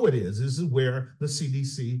actually know it is. This is where the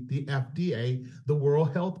CDC, the FDA, the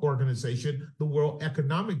World Health Organization, the World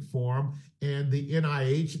Economic Forum, and the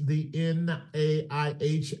NIH, the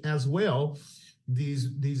NIH as well.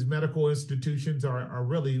 These medical institutions are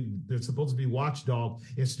really, they're supposed to be watchdog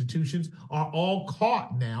institutions, are all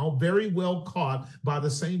caught now, very well caught by the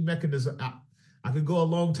same mechanism. I could go a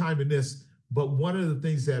long time in this, but one of the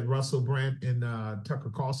things that Russell Brand and Tucker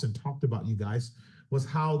Carlson talked about, you guys, was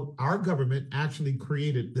how our government actually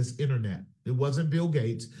created this internet. It wasn't Bill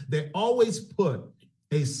Gates. They always put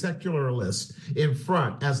a secularist in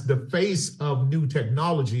front as the face of new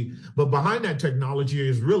technology, but behind that technology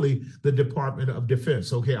is really the Department of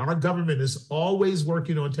Defense. Okay, our government is always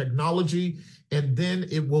working on technology, and then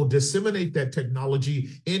it will disseminate that technology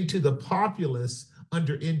into the populace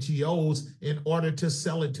under NGOs in order to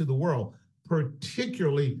sell it to the world,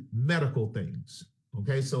 particularly medical things.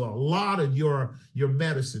 Okay, so a lot of your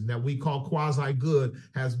medicine that we call quasi-good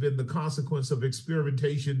has been the consequence of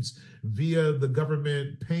experimentations via the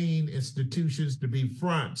government paying institutions to be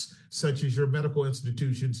fronts, such as your medical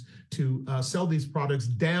institutions, to sell these products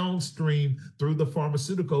downstream through the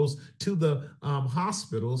pharmaceuticals to the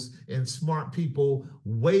hospitals. And smart people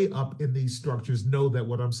way up in these structures know that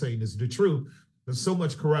what I'm saying is the truth. There's so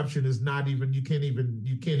much corruption is not even, you can't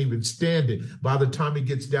even stand it. By the time it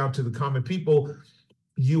gets down to the common people,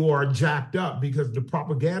 you are jacked up because the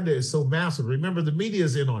propaganda is so massive. Remember, the media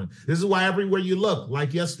is in on it. This is why everywhere you look,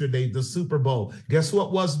 like yesterday, the Super Bowl, guess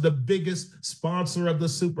what was the biggest sponsor of the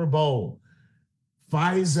Super Bowl?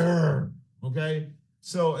 Pfizer, okay?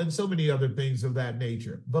 So, and so many other things of that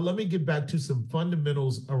nature. But let me get back to some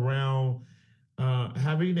fundamentals around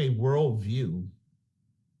having a worldview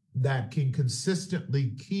that can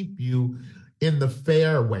consistently keep you in the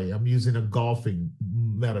fairway. I'm using a golfing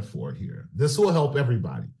metaphor here. This will help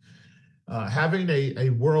everybody. Having a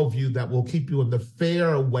worldview that will keep you in the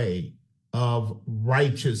fairway of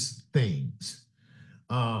righteous things.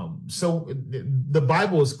 So the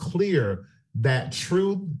Bible is clear that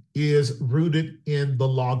truth is rooted in the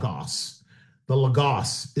Logos. The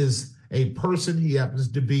Logos is a person. He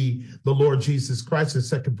happens to be the Lord Jesus Christ, the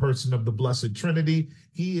second person of the Blessed Trinity.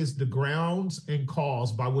 He is the grounds and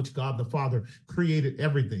cause by which God the Father created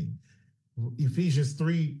everything. Ephesians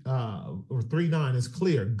 3:9 is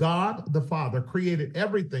clear. God the Father created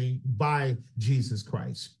everything by Jesus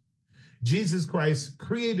Christ. Jesus Christ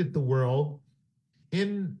created the world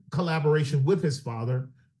in collaboration with his Father,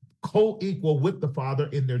 co-equal with the Father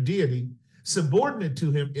in their deity, subordinate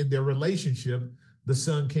to him in their relationship. The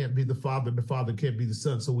Son can't be the Father, and the Father can't be the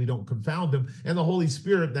Son, so we don't confound them. And the Holy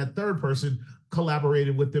Spirit, that third person,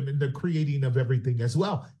 collaborated with them in the creating of everything as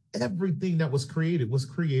well. Everything that was created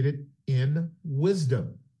in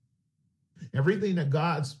wisdom. Everything that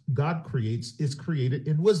God creates is created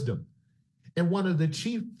in wisdom. And one of the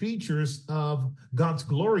chief features of God's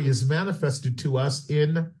glory is manifested to us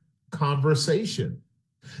in conversation,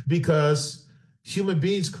 because human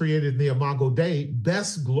beings created in the Imago Dei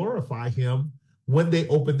best glorify him when they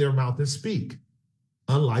open their mouth and speak.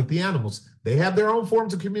 Unlike the animals, they have their own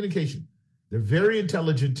forms of communication. They're very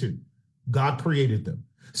intelligent too. God created them.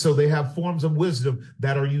 So they have forms of wisdom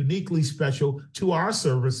that are uniquely special to our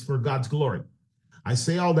service for God's glory. I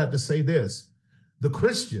say all that to say this: the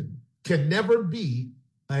Christian can never be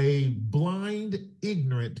a blind,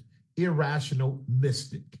 ignorant, irrational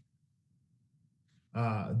mystic.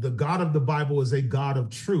 The God of the Bible is a God of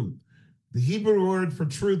truth. The Hebrew word for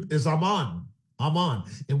truth is aman. Aman.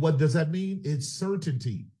 And what does that mean? It's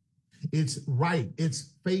certainty. It's right.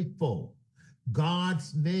 It's faithful.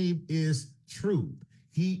 God's name is truth.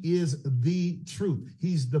 He is the truth.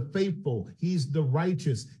 He's the faithful. He's the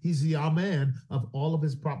righteous. He's the Amen of all of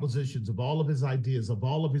his propositions, of all of his ideas, of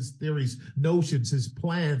all of his theories, notions, his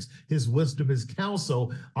plans, his wisdom, his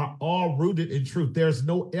counsel are all rooted in truth. There's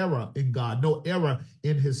no error in God, no error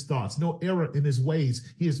in his thoughts, no error in his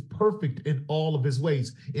ways. He is perfect in all of his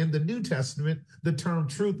ways. In the New Testament, the term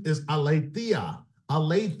truth is aletheia,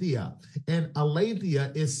 aletheia. And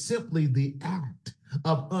aletheia is simply the act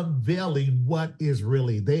of unveiling what is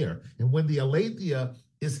really there. And when the aletheia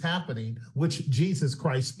is happening, which Jesus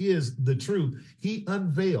Christ is the truth, he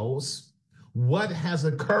unveils what has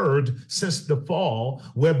occurred since the fall,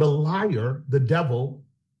 where the liar, the devil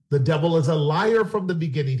is a liar from the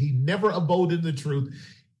beginning. He never abode in the truth.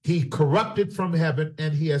 He corrupted from heaven,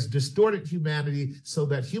 and he has distorted humanity so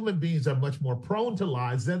that human beings are much more prone to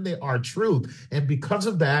lies than they are truth. And because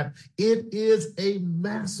of that, it is a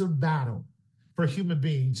massive battle for human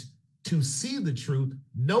beings to see the truth,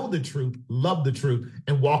 know the truth, love the truth,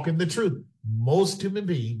 and walk in the truth. Most human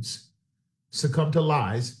beings succumb to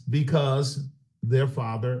lies because their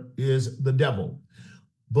father is the devil.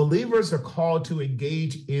 Believers are called to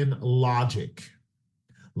engage in logic.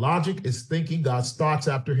 Logic is thinking God's thoughts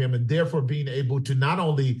after him, and therefore being able to not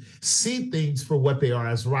only see things for what they are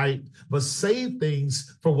as right, but say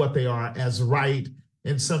things for what they are as right.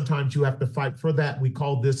 And sometimes you have to fight for that. We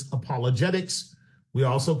call this apologetics. We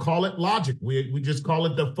also call it logic. We just call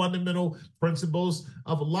it the fundamental principles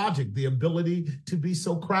of logic, the ability to be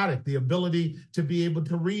Socratic, the ability to be able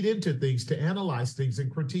to read into things, to analyze things and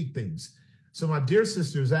critique things. So my dear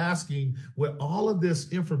sisters, asking with all of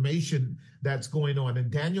this information that's going on, and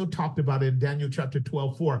Daniel talked about it in Daniel chapter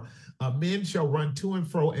 12:4, men shall run to and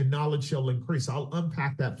fro and knowledge shall increase. I'll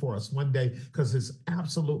unpack that for us one day because it's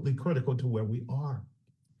absolutely critical to where we are.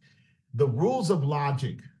 The rules of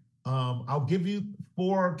logic, I'll give you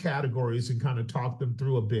 4 categories and kind of talk them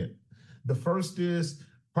through a bit. The first is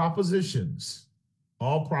propositions,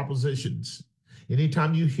 all propositions.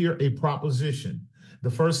 Anytime you hear a proposition,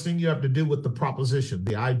 the first thing you have to do with the proposition,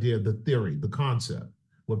 the idea, the theory, the concept,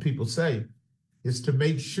 what people say, is to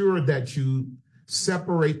make sure that you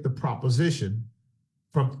separate the proposition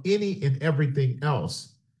from any and everything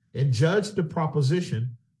else and judge the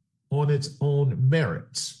proposition on its own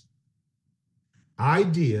merits.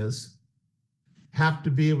 Ideas have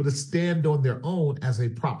to be able to stand on their own as a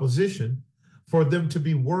proposition for them to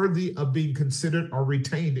be worthy of being considered or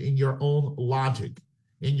retained in your own logic,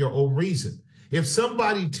 in your own reason. If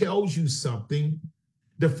somebody tells you something,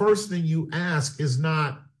 the first thing you ask is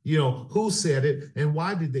not, who said it and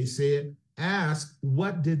why did they say it? Ask,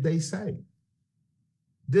 what did they say?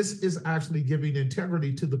 This is actually giving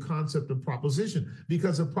integrity to the concept of proposition,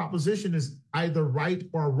 because a proposition is either right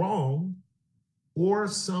or wrong or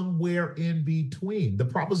somewhere in between, the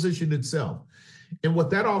proposition itself. And what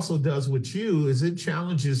that also does with you is it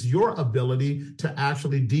challenges your ability to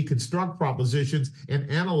actually deconstruct propositions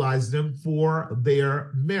and analyze them for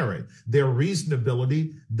their merit, their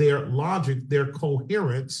reasonability, their logic, their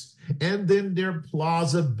coherence, and then their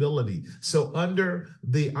plausibility. So under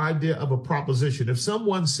the idea of a proposition, if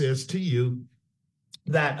someone says to you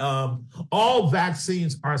that all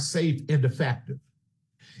vaccines are safe and effective,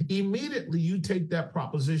 immediately you take that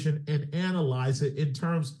proposition and analyze it in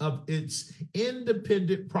terms of its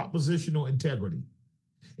independent propositional integrity.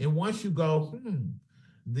 And once you go,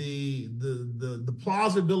 the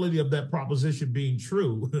plausibility of that proposition being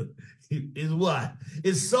true is what?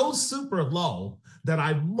 It's so super low that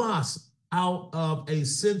I must, out of a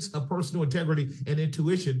sense of personal integrity and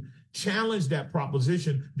intuition, challenge that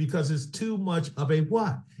proposition because it's too much of a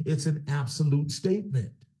what? It's an absolute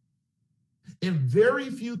statement. And very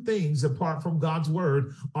few things apart from God's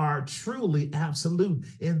word are truly absolute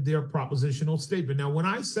in their propositional statement. Now, when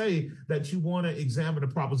I say that you want to examine a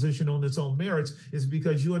proposition on its own merits, is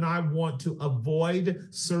because you and I want to avoid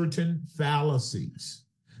certain fallacies.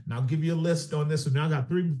 Now, I'll give you a list on this one. Now I got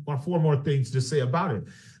 3 or 4 more things to say about it.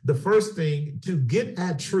 The first thing, to get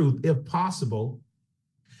at truth, if possible,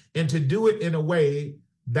 and to do it in a way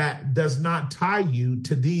that does not tie you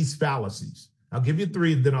to these fallacies. I'll give you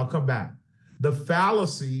 3, then I'll come back. The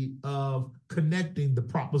fallacy of connecting the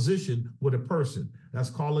proposition with a person.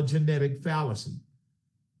 That's called a genetic fallacy.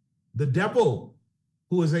 The devil,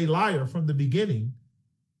 who is a liar from the beginning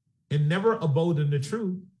and never abode in the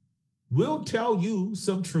truth, will tell you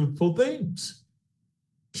some truthful things.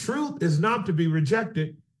 Truth is not to be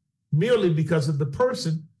rejected merely because of the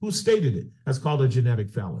person who stated it. That's called a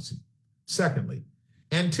genetic fallacy. Secondly,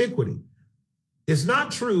 antiquity. It's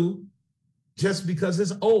not true just because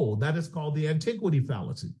it's old. That is called the antiquity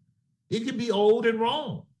fallacy. It can be old and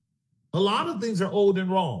wrong. A lot of things are old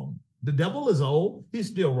and wrong. The devil is old. He's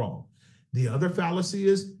still wrong. The other fallacy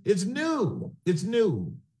is it's new. It's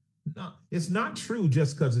new. No, it's not true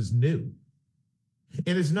just because it's new.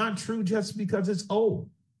 And it's not true just because it's old.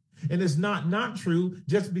 And it's not true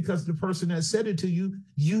just because the person that said it to you,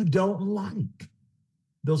 you don't like.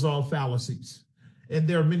 Those are all fallacies. And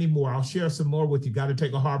there are many more. I'll share some more with you. Got to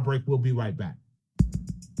take a hard break. We'll be right back.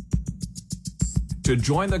 To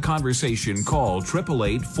join the conversation, call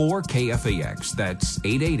 888-4KFAX. That's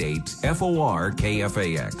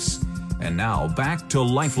 888-FOR-KFAX. And now back to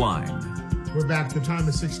Lifeline. We're back. The time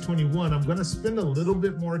is 6:21. I'm going to spend a little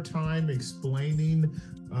bit more time explaining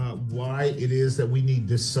why it is that we need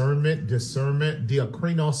discernment. Discernment,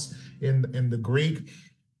 diakrinos in the Greek,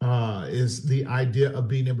 is the idea of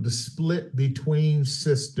being able to split between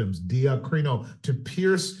systems. Diakrino, to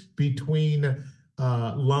pierce between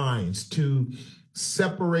lines, to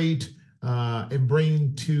separate and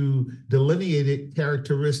bring to delineated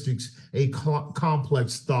characteristics a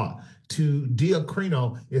complex thought. To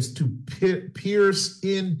diakrino is to pierce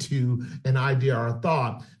into an idea or a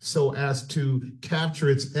thought so as to capture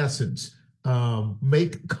its essence,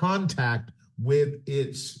 make contact with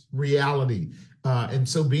its reality. And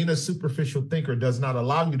so being a superficial thinker does not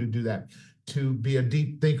allow you to do that. To be a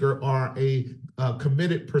deep thinker or a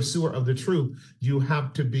committed pursuer of the truth, you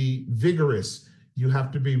have to be vigorous. You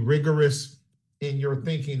have to be rigorous in your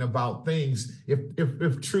thinking about things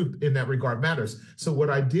if truth in that regard matters. So what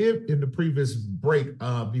I did in the previous break,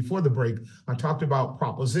 before the break, I talked about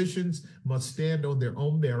propositions must stand on their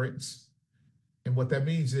own merits. And what that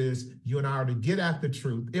means is you and I are to get at the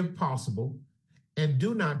truth, if possible, and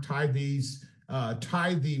do not tie the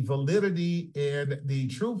validity and the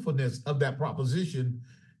truthfulness of that proposition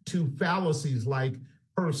to fallacies like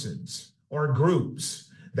persons or groups.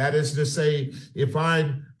 That is to say, if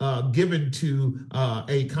I'm given to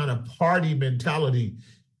a kind of party mentality,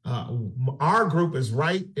 our group is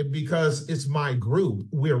right because it's my group.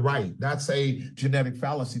 We're right. That's a genetic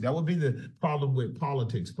fallacy. That would be the problem with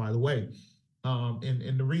politics, by the way.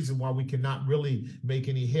 And the reason why we cannot really make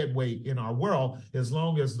any headway in our world, as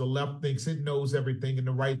long as the left thinks it knows everything and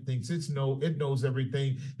the right thinks it knows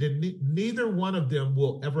everything, then neither one of them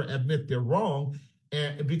will ever admit they're wrong.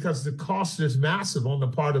 And because the cost is massive on the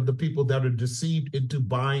part of the people that are deceived into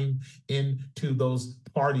buying into those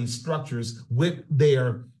party structures with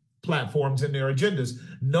their platforms and their agendas.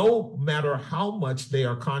 No matter how much they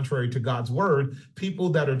are contrary to God's word, people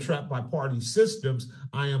that are trapped by party systems,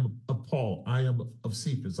 I am of Paul, I am of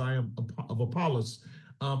Cephas, I am of Apollos,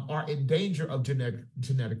 are in danger of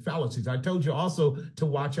genetic fallacies. I told you also to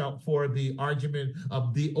watch out for the argument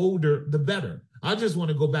of the older, the better. I just want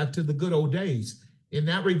to go back to the good old days. In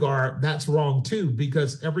that regard, that's wrong too,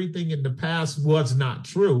 because everything in the past was not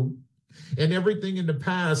true. And everything in the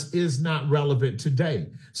past is not relevant today.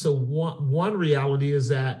 So one reality is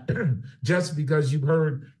that just because you've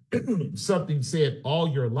heard something said all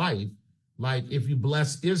your life, like if you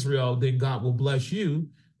bless Israel, then God will bless you,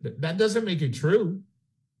 that doesn't make it true.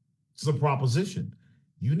 It's a proposition.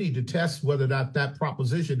 You need to test whether that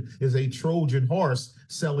proposition is a Trojan horse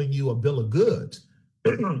selling you a bill of goods.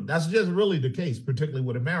 That's just really the case, particularly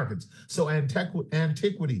with Americans. So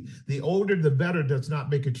antiquity, the older, the better, does not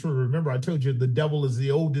make it true. Remember, I told you the devil is the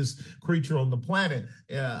oldest creature on the planet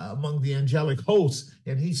among the angelic hosts,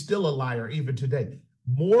 and he's still a liar even today.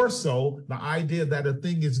 More so, the idea that a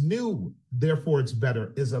thing is new, therefore it's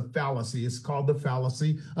better, is a fallacy. It's called the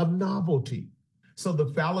fallacy of novelty. So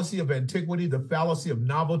the fallacy of antiquity, the fallacy of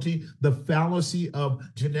novelty, the fallacy of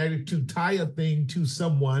genetic, to tie a thing to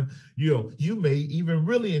someone, you may even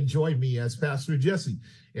really enjoy me as Pastor Jesse.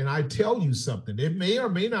 And I tell you something, it may or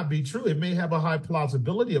may not be true. It may have a high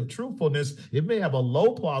plausibility of truthfulness. It may have a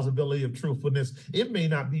low plausibility of truthfulness. It may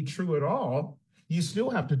not be true at all. You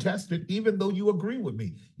still have to test it, even though you agree with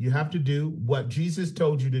me. You have to do what Jesus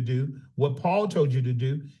told you to do, what Paul told you to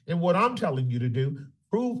do, and what I'm telling you to do.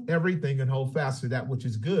 Prove everything and hold fast to that which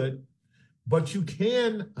is good, but you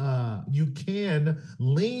can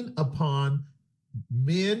lean upon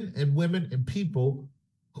men and women and people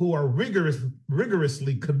who are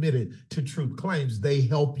rigorously committed to truth claims. They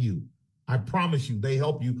help you. I promise you, they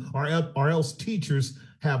help you, or else teachers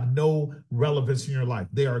have no relevance in your life.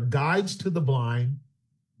 They are guides to the blind.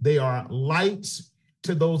 They are lights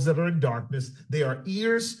to those that are in darkness. They are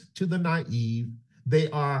ears to the naive. They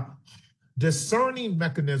are discerning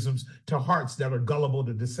mechanisms to hearts that are gullible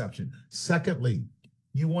to deception. Secondly,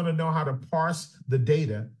 you want to know how to parse the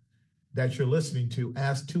data that you're listening to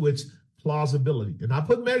as to its plausibility. And I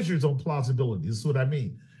put measures on plausibility. This is what I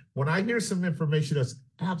mean. When I hear some information that's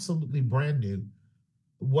absolutely brand new,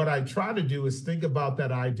 what I try to do is think about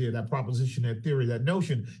that idea, that proposition, that theory, that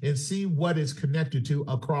notion, and see what it's connected to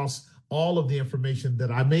across all of the information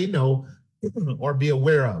that I may know or be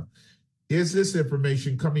aware of. Is this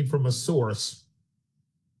information coming from a source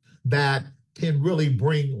that can really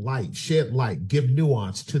bring light, shed light, give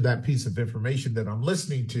nuance to that piece of information that I'm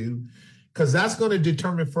listening to? Because that's going to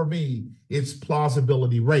determine for me its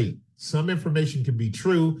plausibility rate. Some information can be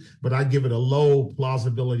true, but I give it a low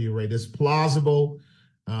plausibility rate. It's plausible,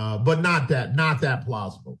 but not that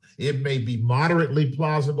plausible. It may be moderately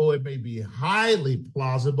plausible. It may be highly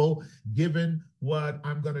plausible, given what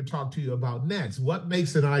I'm going to talk to you about next. What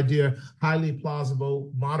makes an idea highly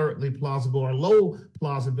plausible, moderately plausible, or low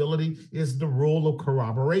plausibility is the rule of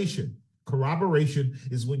corroboration. Corroboration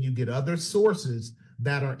is when you get other sources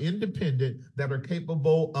that are independent, that are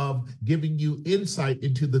capable of giving you insight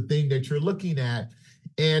into the thing that you're looking at.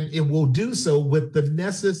 And it will do so with the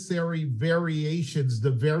necessary variations, the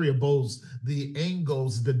variables, the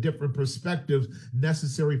angles, the different perspectives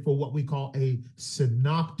necessary for what we call a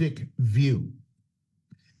synoptic view.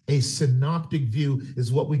 A synoptic view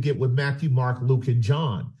is what we get with Matthew, Mark, Luke, and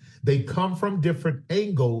John. They come from different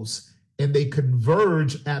angles and they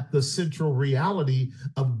converge at the central reality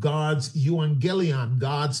of God's euangelion,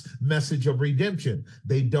 God's message of redemption.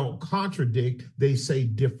 They don't contradict, they say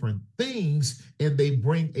different things, and they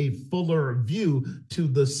bring a fuller view to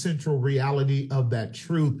the central reality of that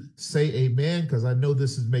truth. Say amen, because I know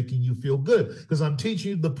this is making you feel good, because I'm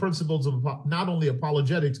teaching you the principles of not only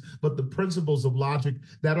apologetics, but the principles of logic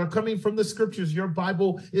that are coming from the scriptures. Your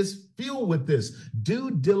Bible is filled with this.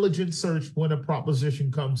 Do diligent search when a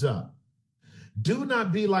proposition comes up. Do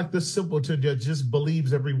not be like the simpleton that just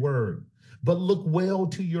believes every word, but look well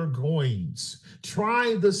to your goings.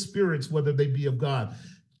 Try the spirits, whether they be of God.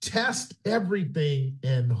 Test everything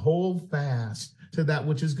and hold fast to that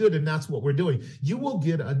which is good. And that's what we're doing. You will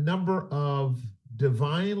get a number of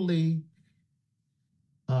divinely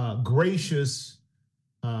gracious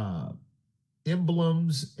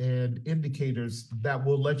emblems and indicators that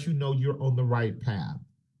will let you know you're on the right path.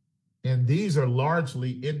 And these are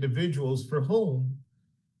largely individuals for whom,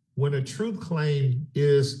 when a truth claim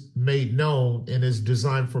is made known and is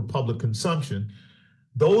designed for public consumption,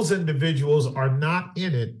 those individuals are not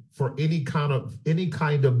in it for any kind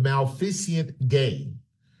of maleficent gain.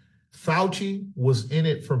 Fauci was in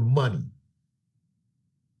it for money.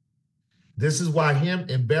 This is why him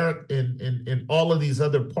and Barrett and all of these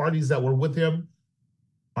other parties that were with him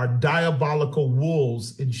are diabolical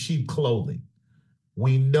wolves in sheep clothing.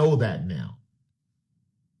 We know that now.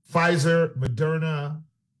 Pfizer, Moderna,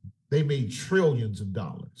 they made trillions of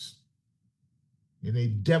dollars. And they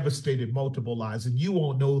devastated multiple lives. And you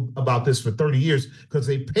won't know about this for 30 years because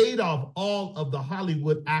they paid off all of the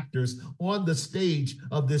Hollywood actors on the stage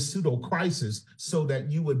of this pseudo crisis so that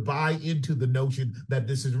you would buy into the notion that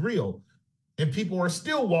this is real. And people are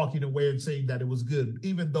still walking away and saying that it was good,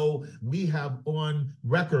 even though we have on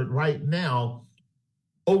record right now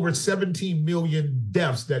over 17 million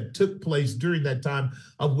deaths that took place during that time,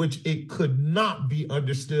 of which it could not be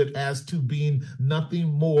understood as to being nothing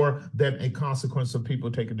more than a consequence of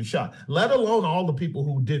people taking the shot, let alone all the people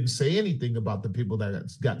who didn't say anything about the people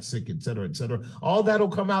that got sick, et cetera, et cetera. All that'll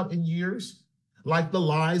come out in years, like the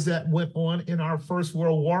lies that went on in our First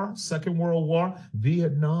World War, Second World War,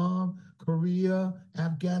 Vietnam, Korea,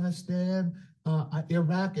 Afghanistan,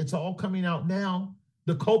 Iraq. It's all coming out now.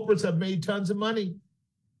 The culprits have made tons of money.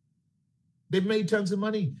 They've made tons of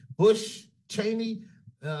money. Bush, Cheney,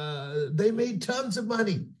 they made tons of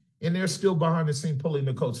money, and they're still behind the scene pulling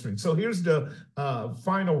the coat string. So here's the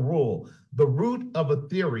final rule. The root of a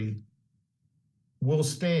theory will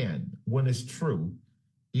stand when it's true,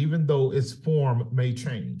 even though its form may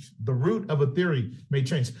change. The root of a theory may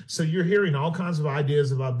change. So you're hearing all kinds of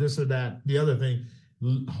ideas about this or that, the other thing.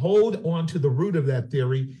 Hold on to the root of that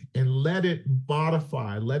theory and let it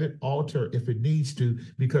modify, let it alter if it needs to,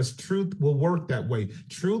 because truth will work that way.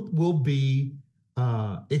 Truth will be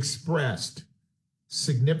expressed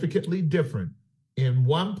significantly different in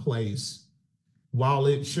one place while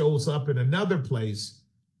it shows up in another place,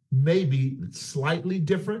 maybe slightly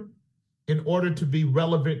different, in order to be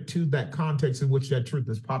relevant to that context in which that truth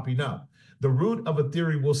is popping up. The root of a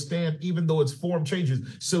theory will stand even though its form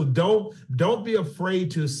changes. So don't be afraid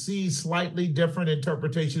to see slightly different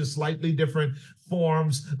interpretations, slightly different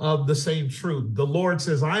forms of the same truth. The Lord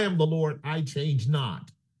says, I am the Lord, I change not.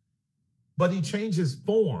 But he changes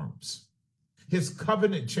forms. His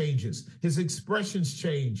covenant changes, his expressions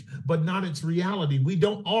change, but not its reality. We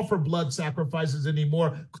don't offer blood sacrifices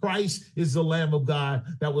anymore. Christ is the Lamb of God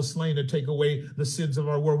that was slain to take away the sins of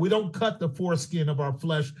our world. We don't cut the foreskin of our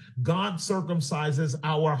flesh. God circumcises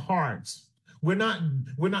our hearts. We're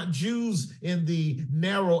not Jews in the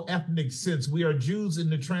narrow ethnic sense. We are Jews in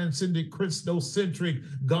the transcendent, Christocentric,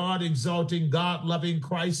 God-exalting, God-loving,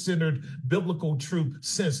 Christ-centered, biblical truth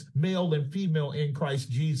sense, male and female in Christ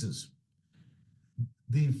Jesus.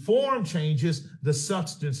 The form changes, the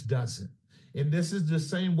substance doesn't. And this is the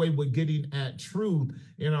same way we're getting at truth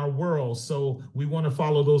in our world. So we want to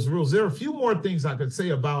follow those rules. There are a few more things I could say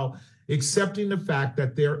about accepting the fact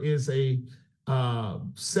that there is a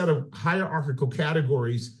set of hierarchical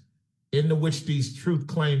categories into which these truth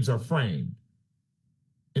claims are framed.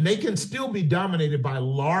 And they can still be dominated by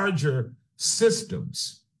larger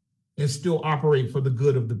systems and still operate for the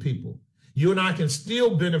good of the people. You and I can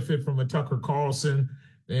still benefit from a Tucker Carlson,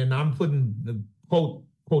 and I'm putting the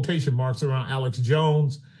quotation marks around Alex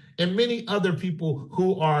Jones, and many other people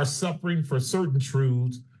who are suffering for certain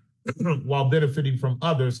truths while benefiting from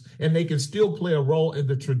others, and they can still play a role in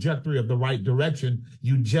the trajectory of the right direction.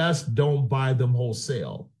 You just don't buy them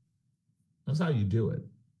wholesale. That's how you do it.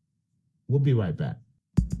 We'll be right back.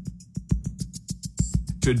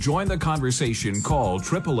 To join the conversation, call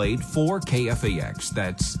 888-4KFAX.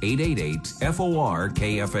 That's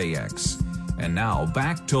 888-FOR-KFAX. And now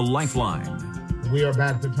back to Lifeline. We are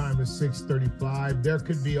back. The time is 6:35. There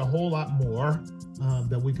could be a whole lot more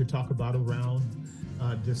that we could talk about around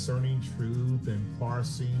discerning truth and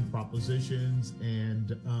parsing propositions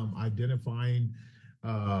and identifying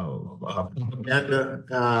propaganda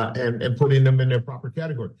and putting them in their proper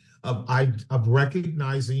category of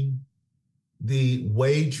recognizing the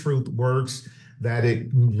way truth works, that it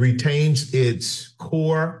retains its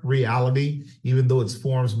core reality, even though its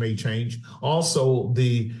forms may change. Also,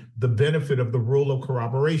 the benefit of the rule of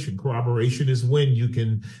corroboration. Corroboration is when you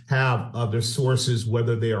can have other sources,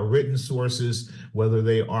 whether they are written sources, whether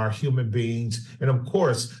they are human beings. And of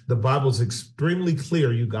course, the Bible is extremely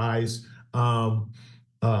clear, you guys.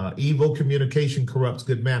 Evil communication corrupts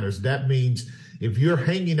good manners. That means if you're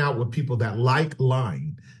hanging out with people that like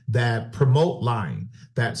lying, that promote lying,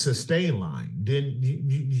 that sustain lying, then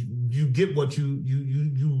you get what you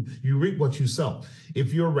reap what you sow.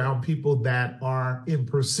 If you're around people that are in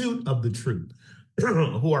pursuit of the truth,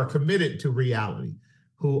 who are committed to reality,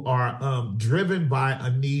 who are driven by a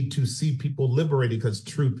need to see people liberated because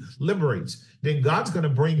truth liberates, then God's going to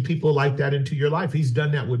bring people like that into your life. He's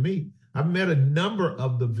done that with me. I've met a number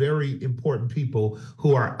of the very important people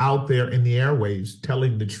who are out there in the airwaves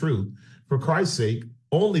telling the truth for Christ's sake,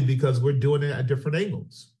 only because we're doing it at different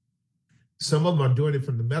angles. Some of them are doing it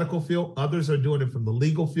from the medical field. Others are doing it from the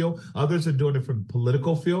legal field. Others are doing it from the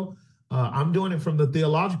political field. I'm doing it from the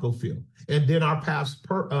theological field. And then our paths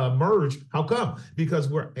merge. How come? Because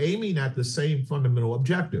we're aiming at the same fundamental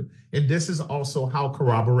objective. And this is also how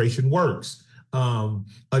corroboration works.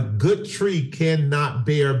 A good tree cannot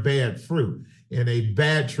bear bad fruit, and a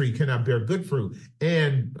bad tree cannot bear good fruit.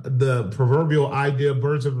 And the proverbial idea,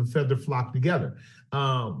 birds of a feather flock together.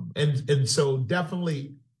 And so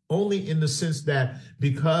definitely only in the sense that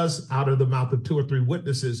because out of the mouth of two or three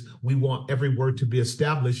witnesses, we want every word to be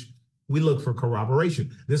established, we look for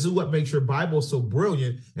corroboration. This is what makes your Bible so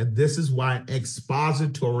brilliant. And this is why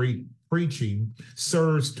expository preaching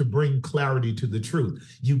serves to bring clarity to the truth.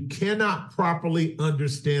 You cannot properly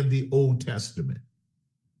understand the Old Testament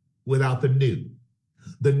without the New.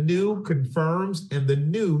 The New confirms and the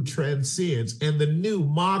New transcends and the New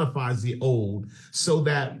modifies the Old, so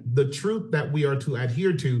that the truth that we are to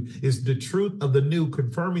adhere to is the truth of the New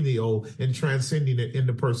confirming the Old and transcending it in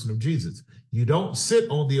the person of Jesus. You don't sit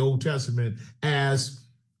on the Old Testament as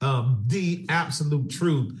the absolute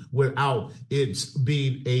truth without its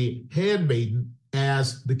being a handmaiden,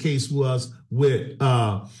 as the case was with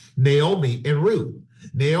Naomi and Ruth.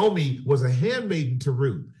 Naomi was a handmaiden to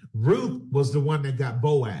Ruth. Ruth was the one that got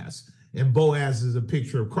Boaz, and Boaz is a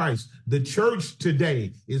picture of Christ. The church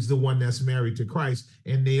today is the one that's married to Christ,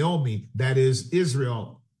 and Naomi, that is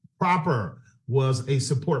Israel proper, was a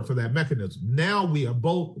support for that mechanism. Now we are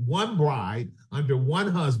both one bride under one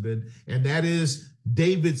husband, and that is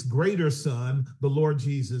David's greater son, the Lord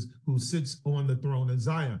Jesus, who sits on the throne in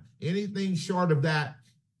Zion. Anything short of that,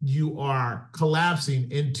 you are collapsing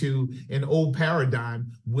into an old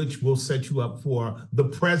paradigm, which will set you up for the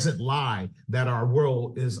present lie that our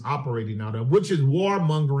world is operating out of, which is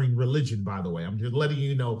warmongering religion, by the way. I'm just letting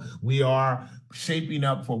you know we are shaping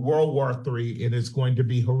up for World War III, and it's going to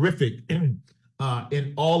be horrific in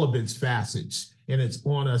all of its facets. And it's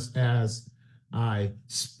on us as I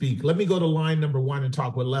speak. Let me go to line number 1 and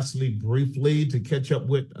talk with Leslie briefly to catch up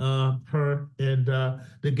with her and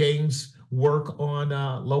the gang's work on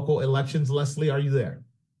local elections. Leslie, are you there?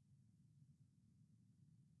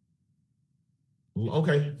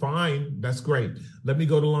 Okay, fine. That's great. Let me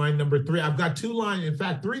go to line number 3. I've got 2 lines, in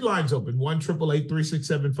fact, 3 lines open.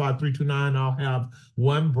 1-888-367-5329. I'll have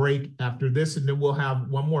one break after this, and then we'll have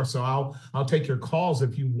one more. So I'll take your calls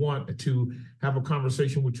if you want to have a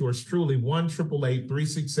conversation with yours truly.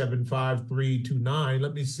 1-888-367-5329.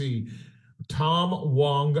 Let me see. Tom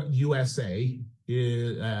Wong USA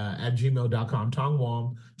at gmail.com. Tom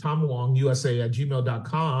Wong USA at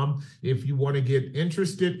gmail.com. If you want to get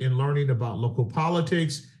interested in learning about local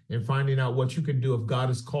politics and finding out what you can do if God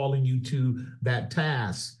is calling you to that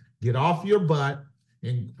task, get off your butt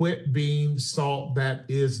and quit being salt that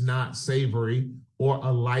is not savory or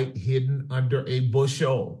a light hidden under a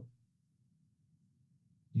bushel.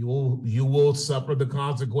 You will suffer the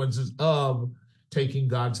consequences of taking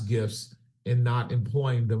God's gifts and not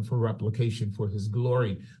employing them for replication for his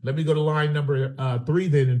glory. Let me go to line number 3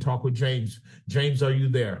 then and talk with James. James, are you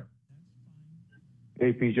there?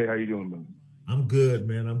 Hey, PJ, how you doing, man? I'm good,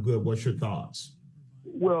 man. I'm good. What's your thoughts?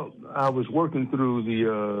 Well, I was working through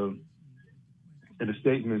the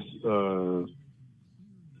statements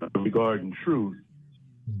regarding truth.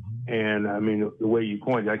 Mm-hmm. And I mean, the way you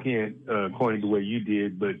coined it, I can't coin it the way you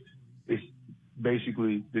did, but it's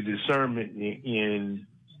basically the discernment in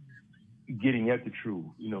getting at the truth,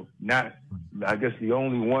 not, I guess the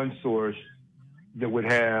only one source that would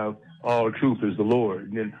have all truth is the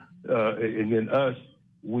Lord. And then us,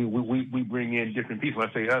 we bring in different people. When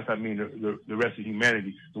I say us, I mean the rest of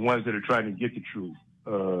humanity, the ones that are trying to get the truth.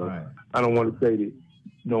 Right. I don't want to say that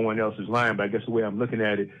no one else is lying, but I guess the way I'm looking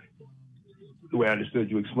at it, the way I understood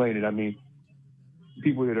you explain it, I mean,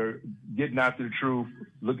 people that are getting after the truth,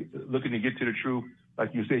 looking to get to the truth,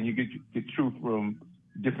 like you said, you get truth from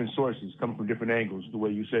different sources, coming from different angles. The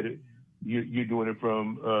way you said it, you're doing it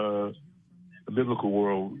from a biblical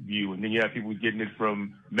world view, and then you have people getting it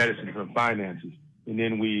from medicine, from finances, and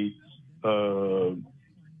then we all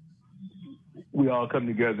come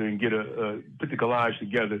together and get put the collage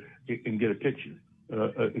together and get a picture,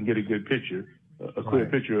 and get a good picture, a clear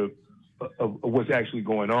picture of what's actually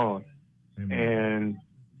going on. Amen. And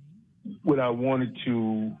what I wanted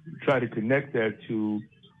to try to connect that to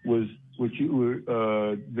was what you were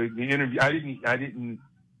the interview. I didn't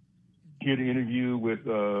hear the interview with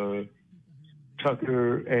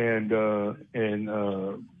Tucker and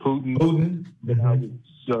Putin.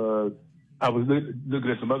 Mm-hmm. I was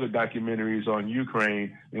looking at some other documentaries on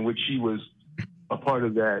Ukraine in which she was a part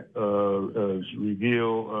of that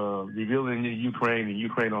revealing Ukraine and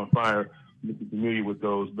Ukraine on Fire. I'm not familiar with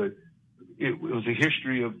those, but it was a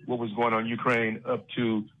history of what was going on in Ukraine up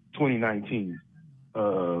to 2019.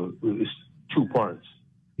 It's 2 parts.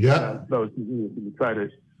 Yeah. I was to try to,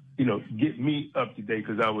 get me up to date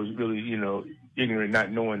because I was really, ignorant, not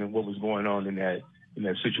knowing what was going on in that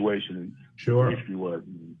situation and sure. What history was.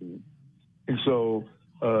 And so,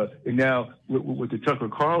 and now with the Tucker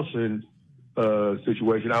Carlson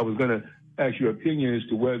situation, I was going to ask your opinion as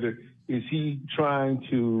to whether is he trying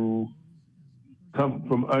to come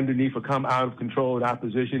from underneath or come out of controlled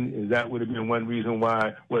opposition? Is that would have been one reason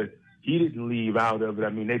why he didn't leave out of it? I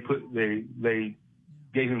mean, they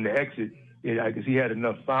gave him the exit. I guess he had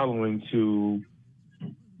enough following to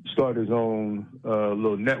start his own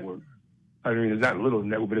little network. I mean, it's not a little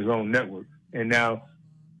network, but his own network. And now,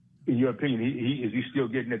 in your opinion, is he still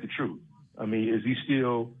getting at the truth? I mean, is he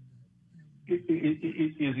still?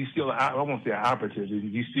 Is he still? I won't say an operative. Is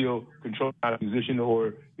he still controlling our position,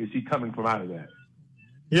 or is he coming from out of that?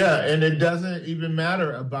 Yeah, and it doesn't even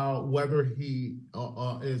matter about whether he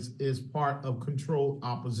is part of controlled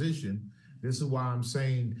opposition. This is why I'm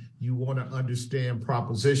saying you want to understand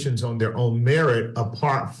propositions on their own merit,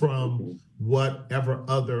 apart from whatever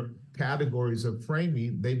other categories of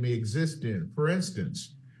framing they may exist in. For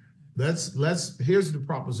instance, here's the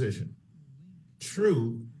proposition: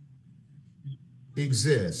 truth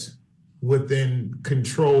exists within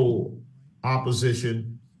controlled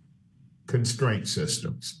opposition constraint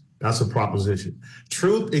systems. That's a proposition.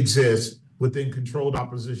 Truth exists within controlled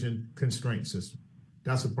opposition constraint system.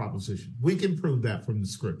 That's a proposition. We can prove that from the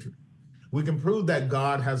scripture. We can prove that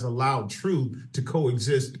God has allowed truth to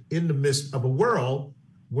coexist in the midst of a world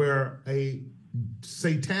where a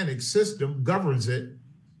satanic system governs it,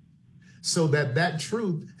 so that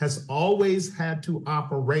truth has always had to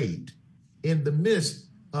operate in the midst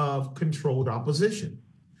of controlled opposition.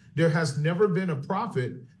 There has never been a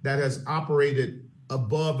prophet that has operated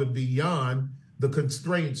above and beyond the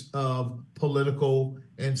constraints of political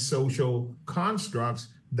and social constructs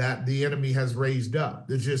that the enemy has raised up.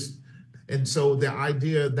 And so the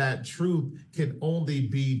idea that truth can only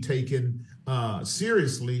be taken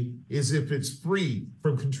seriously is if it's free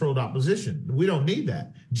from controlled opposition. We don't need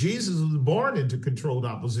that. Jesus was born into controlled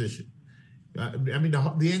opposition.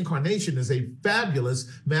 The incarnation is a fabulous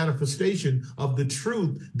manifestation of the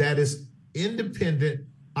truth that is independent,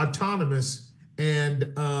 autonomous,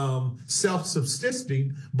 and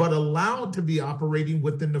self-subsisting, but allowed to be operating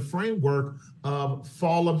within the framework of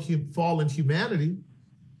fallen humanity.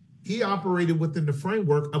 He operated within the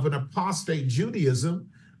framework of an apostate Judaism,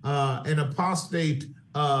 an apostate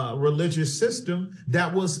religious system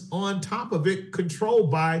that was on top of it controlled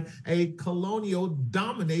by a colonial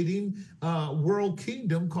dominating world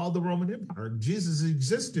kingdom called the Roman Empire. Jesus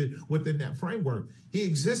existed within that framework. He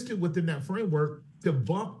existed within that framework to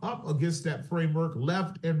bump up against that framework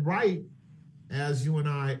left and right, as you and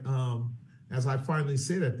I, as I finally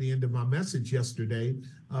said at the end of my message yesterday,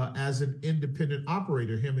 as an independent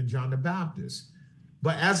operator, him and John the Baptist.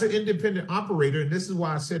 But as an independent operator, and this is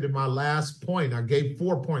why I said in my last point, I gave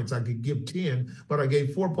 4 points. I could give 10, but I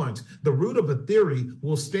gave 4 points. The root of a theory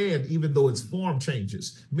will stand even though its form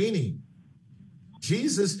changes, meaning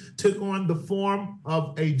Jesus took on the form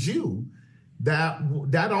of a Jew.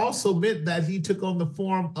 That also meant that he took on the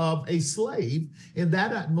form of a slave, and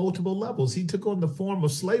that at multiple levels. He took on the form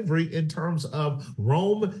of slavery in terms of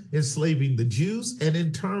Rome enslaving the Jews, and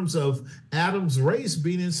in terms of Adam's race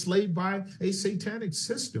being enslaved by a satanic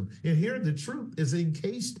system. And here the truth is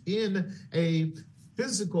encased in a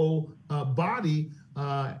physical body,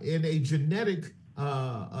 in a genetic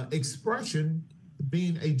expression,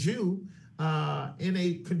 being a Jew, in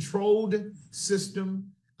a controlled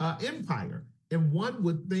system empire. And one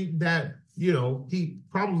would think that, he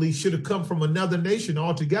probably should have come from another nation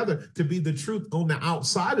altogether to be the truth on the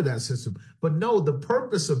outside of that system. But no, the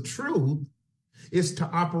purpose of truth is to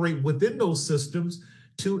operate within those systems,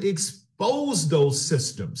 to expose those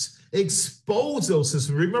systems.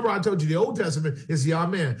 Remember, I told you the Old Testament is the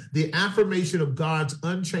Amen, the affirmation of God's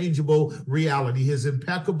unchangeable reality, his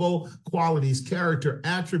impeccable qualities, character,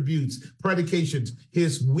 attributes, predications,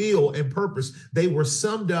 his will and purpose. They were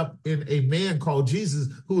summed up in a man called Jesus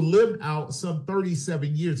who lived out some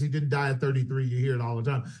 37 years. He didn't die at 33. You hear it all the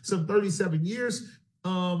time. Some 37 years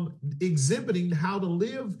exhibiting how to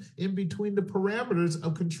live in between the parameters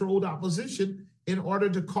of controlled opposition in order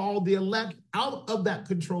to call the elect out of that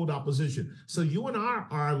controlled opposition. So you and I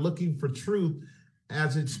are looking for truth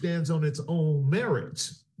as it stands on its own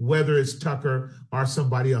merits, whether it's Tucker or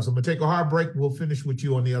somebody else. I'm going to take a hard break. We'll finish with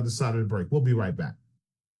you on the other side of the break. We'll be right back.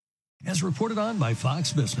 As reported on by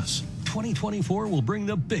Fox Business, 2024 will bring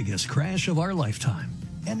the biggest crash of our lifetime,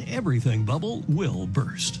 and everything bubble will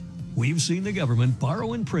burst. We've seen the government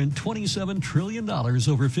borrow and print $27 trillion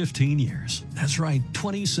over 15 years. That's right,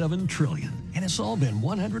 $27 trillion. And it's all been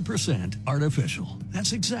 100% artificial.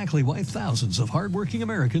 That's exactly why thousands of hardworking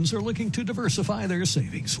Americans are looking to diversify their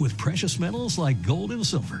savings with precious metals like gold and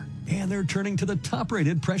silver. And they're turning to the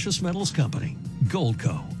top-rated precious metals company,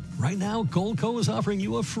 Goldco. Right now, Goldco is offering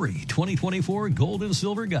you a free 2024 gold and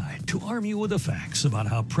silver guide to arm you with the facts about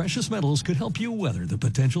how precious metals could help you weather the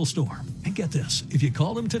potential storm. And get this, if you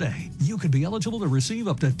call them today, you could be eligible to receive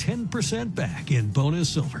up to 10% back in bonus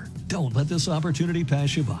silver. Don't let this opportunity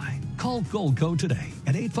pass you by. Call Goldco today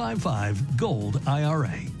at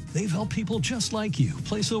 855-GOLD-IRA. They've helped people just like you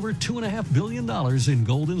place over $2.5 billion in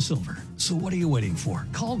gold and silver. So what are you waiting for?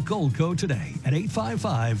 Call Goldco today at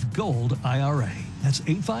 855-GOLD-IRA. That's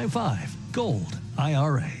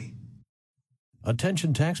 855-GOLD-IRA.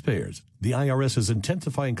 Attention taxpayers. The IRS is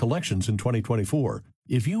intensifying collections in 2024.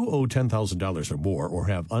 If you owe $10,000 or more or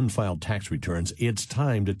have unfiled tax returns, it's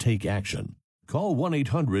time to take action. Call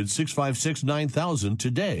 1-800-656-9000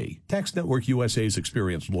 today. Tax Network USA's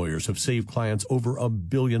experienced lawyers have saved clients over $1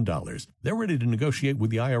 billion. They're ready to negotiate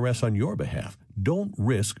with the IRS on your behalf. Don't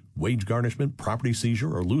risk wage garnishment, property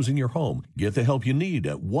seizure, or losing your home. Get the help you need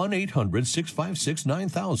at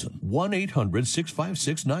 1-800-656-9000.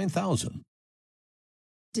 1-800-656-9000.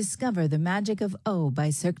 Discover the magic of O by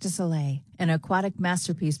Cirque du Soleil, an aquatic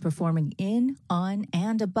masterpiece performing in, on,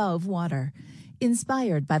 and above water.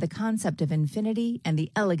 Inspired by the concept of infinity and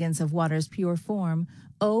the elegance of water's pure form,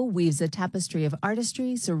 O weaves a tapestry of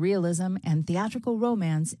artistry, surrealism, and theatrical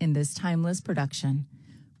romance in this timeless production.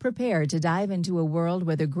 Prepare to dive into a world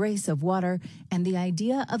where the grace of water and the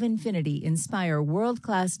idea of infinity inspire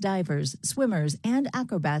world-class divers, swimmers, and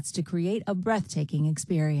acrobats to create a breathtaking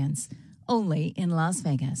experience. Only in Las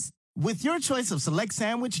Vegas. With your choice of select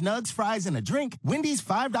sandwich, nugs, fries, and a drink, Wendy's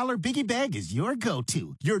 $5 Biggie Bag is your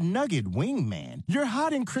go-to. Your nugget wingman. Your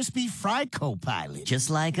hot and crispy fried co-pilot. Just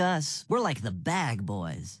like us. We're like the bag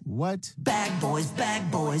boys. What? Bag boys,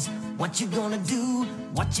 what you gonna do?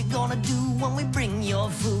 What you gonna do when we bring your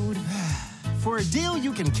food? For a deal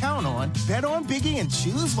you can count on, bet on Biggie and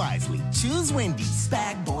choose wisely. Choose Wendy's.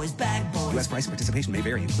 Bag boys. U.S. price and participation may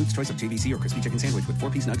vary. Includes choice of JVC or crispy chicken sandwich with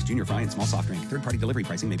 4-piece nugs, junior fry, and small soft drink. Third-party delivery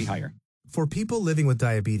pricing may be higher. For people living with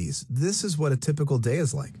diabetes, this is what a typical day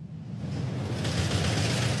is like.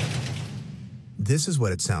 This is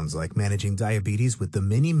what it sounds like managing diabetes with the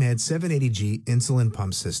MiniMed 780G insulin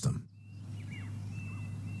pump system.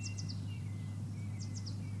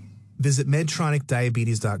 Visit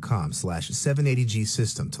medtronicdiabetes.com/780G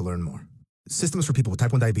system to learn more. System is for people with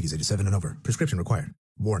type 1 diabetes, ages 7 and over. Prescription required.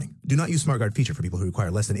 Warning: do not use SmartGuard feature for people who require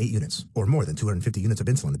less than 8 units or more than 250 units of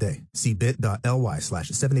insulin a day. See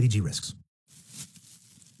bit.ly/780G risks.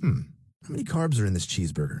 How many carbs are in this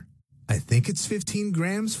cheeseburger? I think it's 15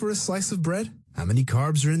 grams for a slice of bread. How many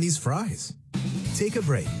carbs are in these fries? Take a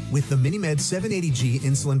break with the MiniMed 780G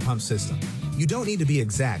insulin pump system. You don't need to be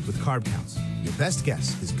exact with carb counts. Your best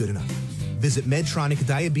guess is good enough. Visit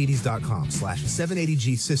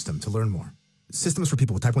medtronicdiabetes.com/780G system to learn more. System is for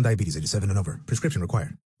people with type 1 diabetes, ages 7 and over. Prescription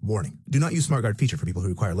required. Warning: do not use SmartGuard feature for people who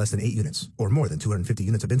require less than 8 units or more than 250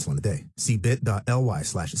 units of insulin a day. See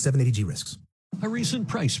bit.ly/780G risks. A recent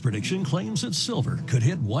price prediction claims that silver could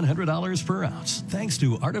hit $100 per ounce thanks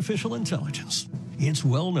to artificial intelligence. It's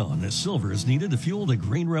well known that silver is needed to fuel the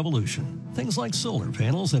green revolution, things like solar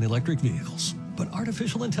panels and electric vehicles. But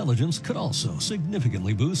artificial intelligence could also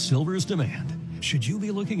significantly boost silver's demand. Should you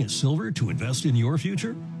be looking at silver to invest in your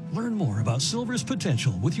future? Learn more about silver's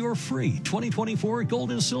potential with your free 2024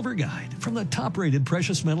 Gold and Silver Guide from the top-rated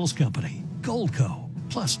precious metals company, Goldco.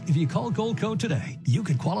 Plus, if you call Goldco today, you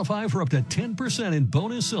could qualify for up to 10% in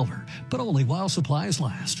bonus silver, but only while supplies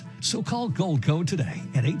last. So call Goldco today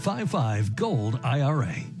at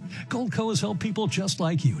 855-GOLD-IRA. Goldco has helped people just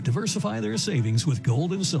like you diversify their savings with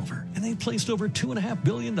gold and silver, and they've placed over $2.5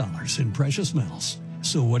 billion in precious metals.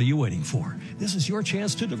 So what are you waiting for? This is your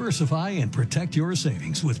chance to diversify and protect your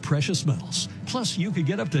savings with precious metals. Plus, you could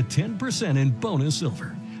get up to 10% in bonus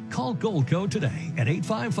silver. Call Goldco today at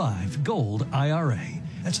 855-GOLD-IRA.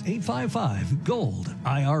 That's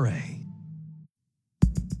 855-GOLD-IRA.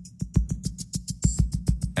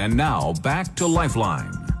 And now back to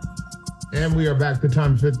Lifeline. And we are back. The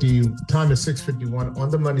time is 6:51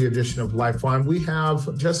 on the Monday edition of Lifeline. We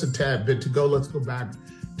have just a tad bit to go. Let's go back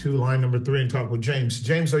to line number 3 and talk with James.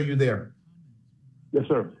 James, are you there? Yes,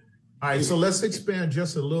 sir. All right, so let's expand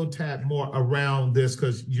just a little tad more around this,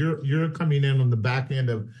 because you're coming in on the back end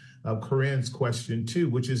of Corinne's question too,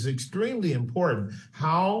 which is extremely important.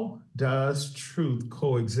 How does truth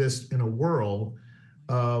coexist in a world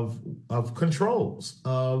of controls,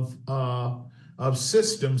 of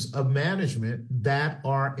systems of management that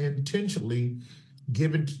are intentionally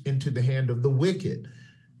given into the hand of the wicked?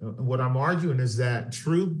 What I'm arguing is that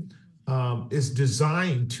truth is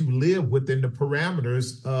designed to live within the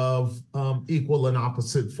parameters of equal and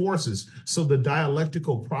opposite forces. So the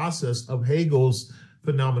dialectical process of Hegel's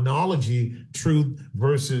phenomenology, truth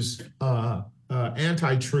versus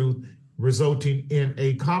anti-truth, resulting in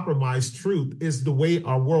a compromised truth, is the way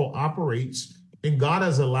our world operates, and God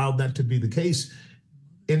has allowed that to be the case.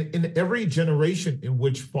 In every generation in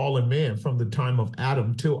which fallen man, from the time of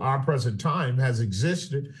Adam till our present time, has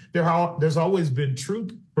existed, there's always been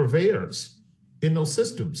truth purveyors in those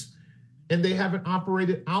systems. And they haven't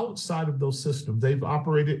operated outside of those systems. They've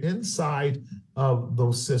operated inside of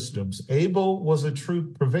those systems. Abel was a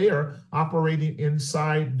truth purveyor operating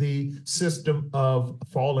inside the system of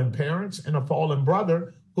fallen parents and a fallen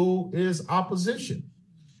brother who is opposition.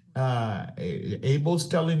 Abel's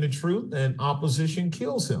telling the truth and opposition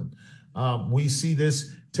kills him. We see this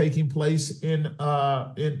taking place in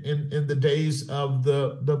the days of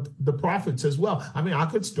the prophets as well. I mean, I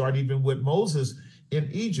could start even with Moses in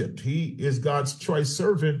Egypt. He is God's choice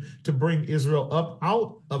servant to bring Israel up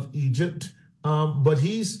out of Egypt. But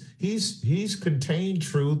he's contained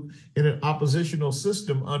truth in an oppositional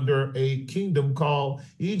system under a kingdom called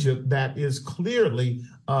Egypt that is clearly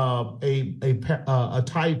a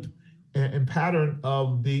type and pattern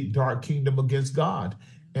of the dark kingdom against God.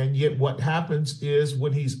 And yet what happens is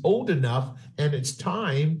when he's old enough and it's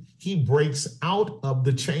time, he breaks out of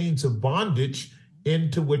the chains of bondage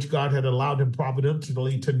into which God had allowed him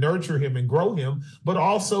providentially to nurture him and grow him. But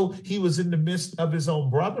also he was in the midst of his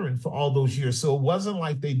own brethren for all those years. So it wasn't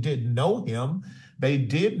like they didn't know him. They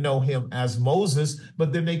did know him as Moses,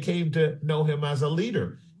 but then they came to know him as a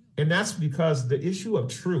leader. And that's because the issue of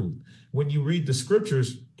truth, when you read the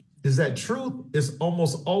scriptures, is that truth is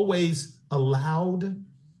almost always allowed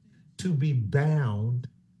to be bound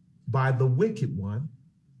by the wicked one.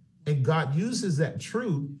 And God uses that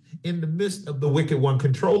truth in the midst of the wicked one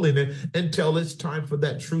controlling it until it's time for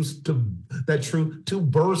that truth to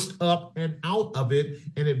burst up and out of it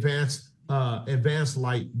and advance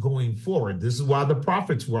light going forward. This is why the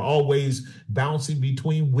prophets were always bouncing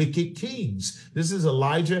between wicked kings. This is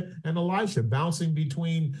Elijah and Elisha bouncing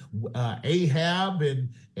between Ahab and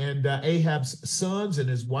Ahab's sons and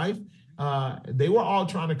his wife. They were all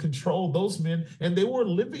trying to control those men, and they were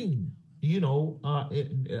living,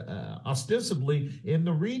 ostensibly in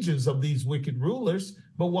the regions of these wicked rulers.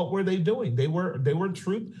 But what were they doing? They were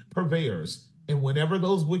truth purveyors. And whenever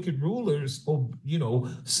those wicked rulers,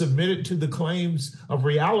 submitted to the claims of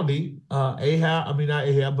reality,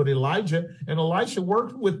 Elijah and Elisha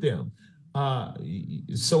worked with them.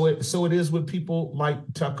 So it is with people like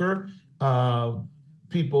Tucker,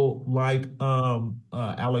 people like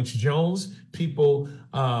Alex Jones, people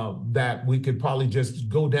that we could probably just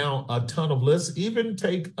go down a ton of lists, even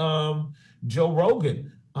take Joe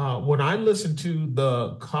Rogan. When I listen to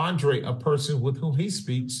the cadre of person with whom he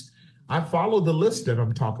speaks, I follow the list that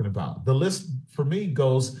I'm talking about. The list for me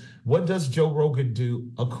goes, what does Joe Rogan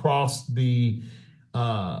do across the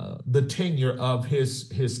tenure of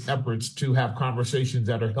his efforts to have conversations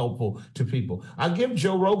that are helpful to people? I give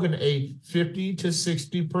Joe Rogan a 50 to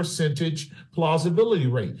 60% plausibility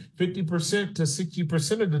rate. 50% to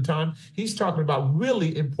 60% of the time, he's talking about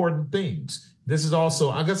really important things. This is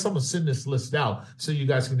also, I guess I'm going to send this list out so you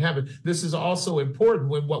guys can have it. This is also important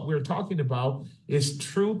when what we're talking about is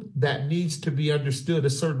truth that needs to be understood a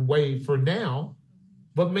certain way for now,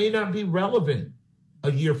 but may not be relevant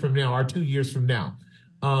a year from now or 2 years from now.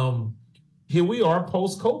 Here we are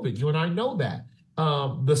post-COVID. You and I know that.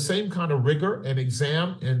 The same kind of rigor and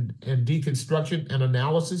exam and deconstruction and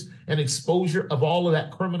analysis and exposure of all of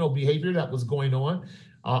that criminal behavior that was going on,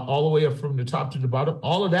 all the way up from the top to the bottom,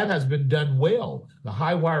 all of that has been done well. The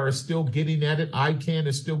High Wire is still getting at it. ICANN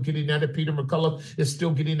is still getting at it. Peter McCullough is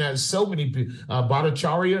still getting at it. So many people.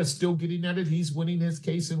 Bhattacharya is still getting at it. He's winning his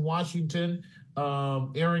case in Washington.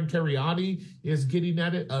 Aaron Kheriaty is getting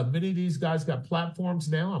at it. Many of these guys got platforms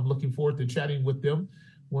now. I'm looking forward to chatting with them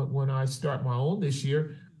when I start my own this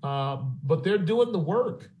year. But they're doing the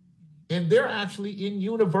work. And they're actually in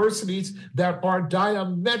universities that are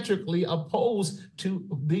diametrically opposed to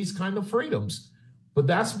these kind of freedoms. But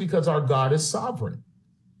that's because our God is sovereign.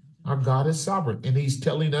 Our God is sovereign, and he's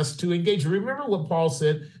telling us to engage. Remember what Paul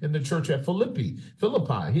said in the church at Philippi.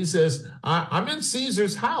 He says, I'm in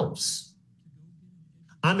Caesar's house.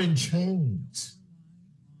 I'm in chains.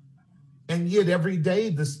 And yet every day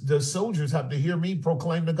the soldiers have to hear me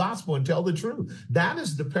proclaim the gospel and tell the truth. That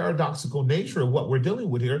is the paradoxical nature of what we're dealing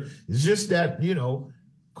with here. It's just that,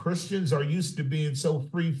 Christians are used to being so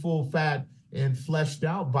free, full, fat, and fleshed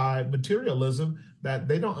out by materialism that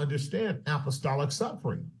they don't understand apostolic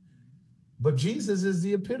suffering. But Jesus is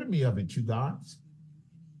the epitome of it, you guys.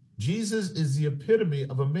 Jesus is the epitome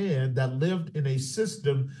of a man that lived in a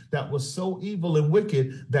system that was so evil and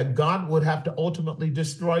wicked that God would have to ultimately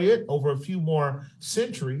destroy it over a few more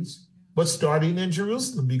centuries, but starting in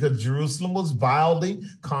Jerusalem, because Jerusalem was vilely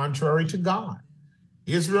contrary to God.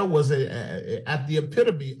 Israel was at the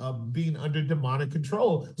epitome of being under demonic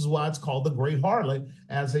control. This is why it's called the Great Harlot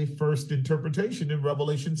as a first interpretation in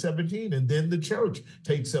Revelation 17. And then the church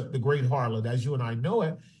takes up the Great Harlot as you and I know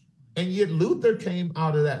it. And yet Luther came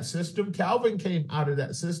out of that system. Calvin came out of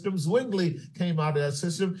that system. Zwingli came out of that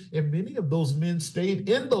system. And many of those men stayed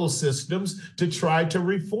in those systems to try to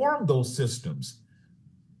reform those systems.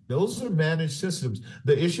 Those are managed systems.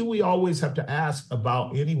 The issue we always have to ask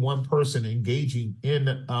about any one person engaging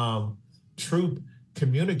in truth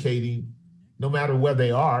communicating, no matter where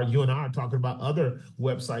they are. You and I are talking about other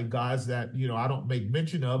website guys that, I don't make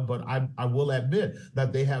mention of, but I will admit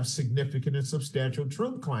that they have significant and substantial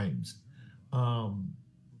truth claims.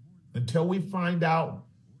 Until we find out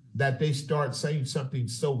that they start saying something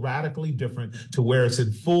so radically different to where it's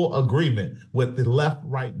in full agreement with the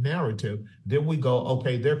left-right narrative, then we go,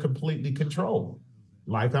 okay, they're completely controlled.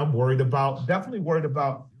 Like I'm definitely worried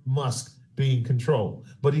about Musk being controlled,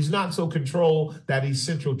 but he's not so controlled that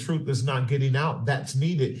essential truth is not getting out that's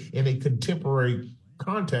needed in a contemporary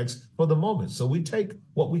context for the moment. So we take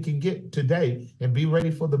what we can get today and be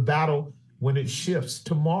ready for the battle when it shifts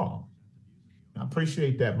tomorrow. I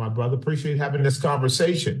appreciate that, my brother. Appreciate having this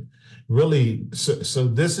conversation. Really, so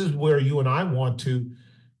this is where you and I want to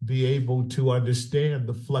be able to understand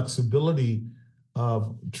the flexibility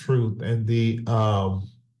of truth and the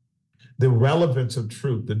the relevance of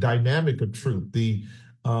truth, the dynamic of truth, the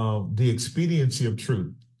expediency of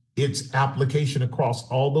truth, its application across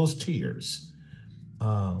all those tiers.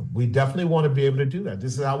 We definitely want to be able to do that.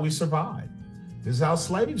 This is how we survive. This is how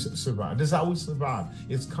slaves survive. This is how we survive.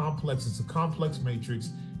 It's complex. It's a complex matrix,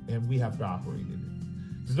 and we have to operate in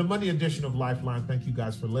it. This is the Monday edition of Lifeline. Thank you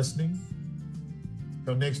guys for listening.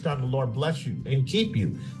 Until next time, the Lord bless you and keep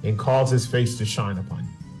you and cause his face to shine upon you.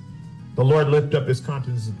 The Lord lift up his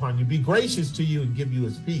countenance upon you, be gracious to you, and give you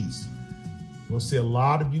his peace. We'll see a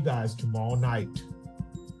lot of you guys tomorrow night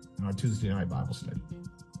in our Tuesday night Bible study.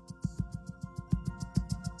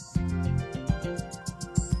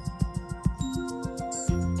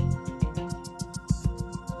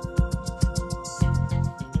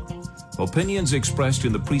 Opinions expressed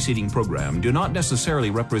in the preceding program do not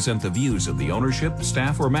necessarily represent the views of the ownership,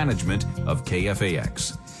 staff, or management of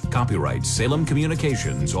KFAX. Copyright Salem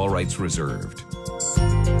Communications, all rights reserved.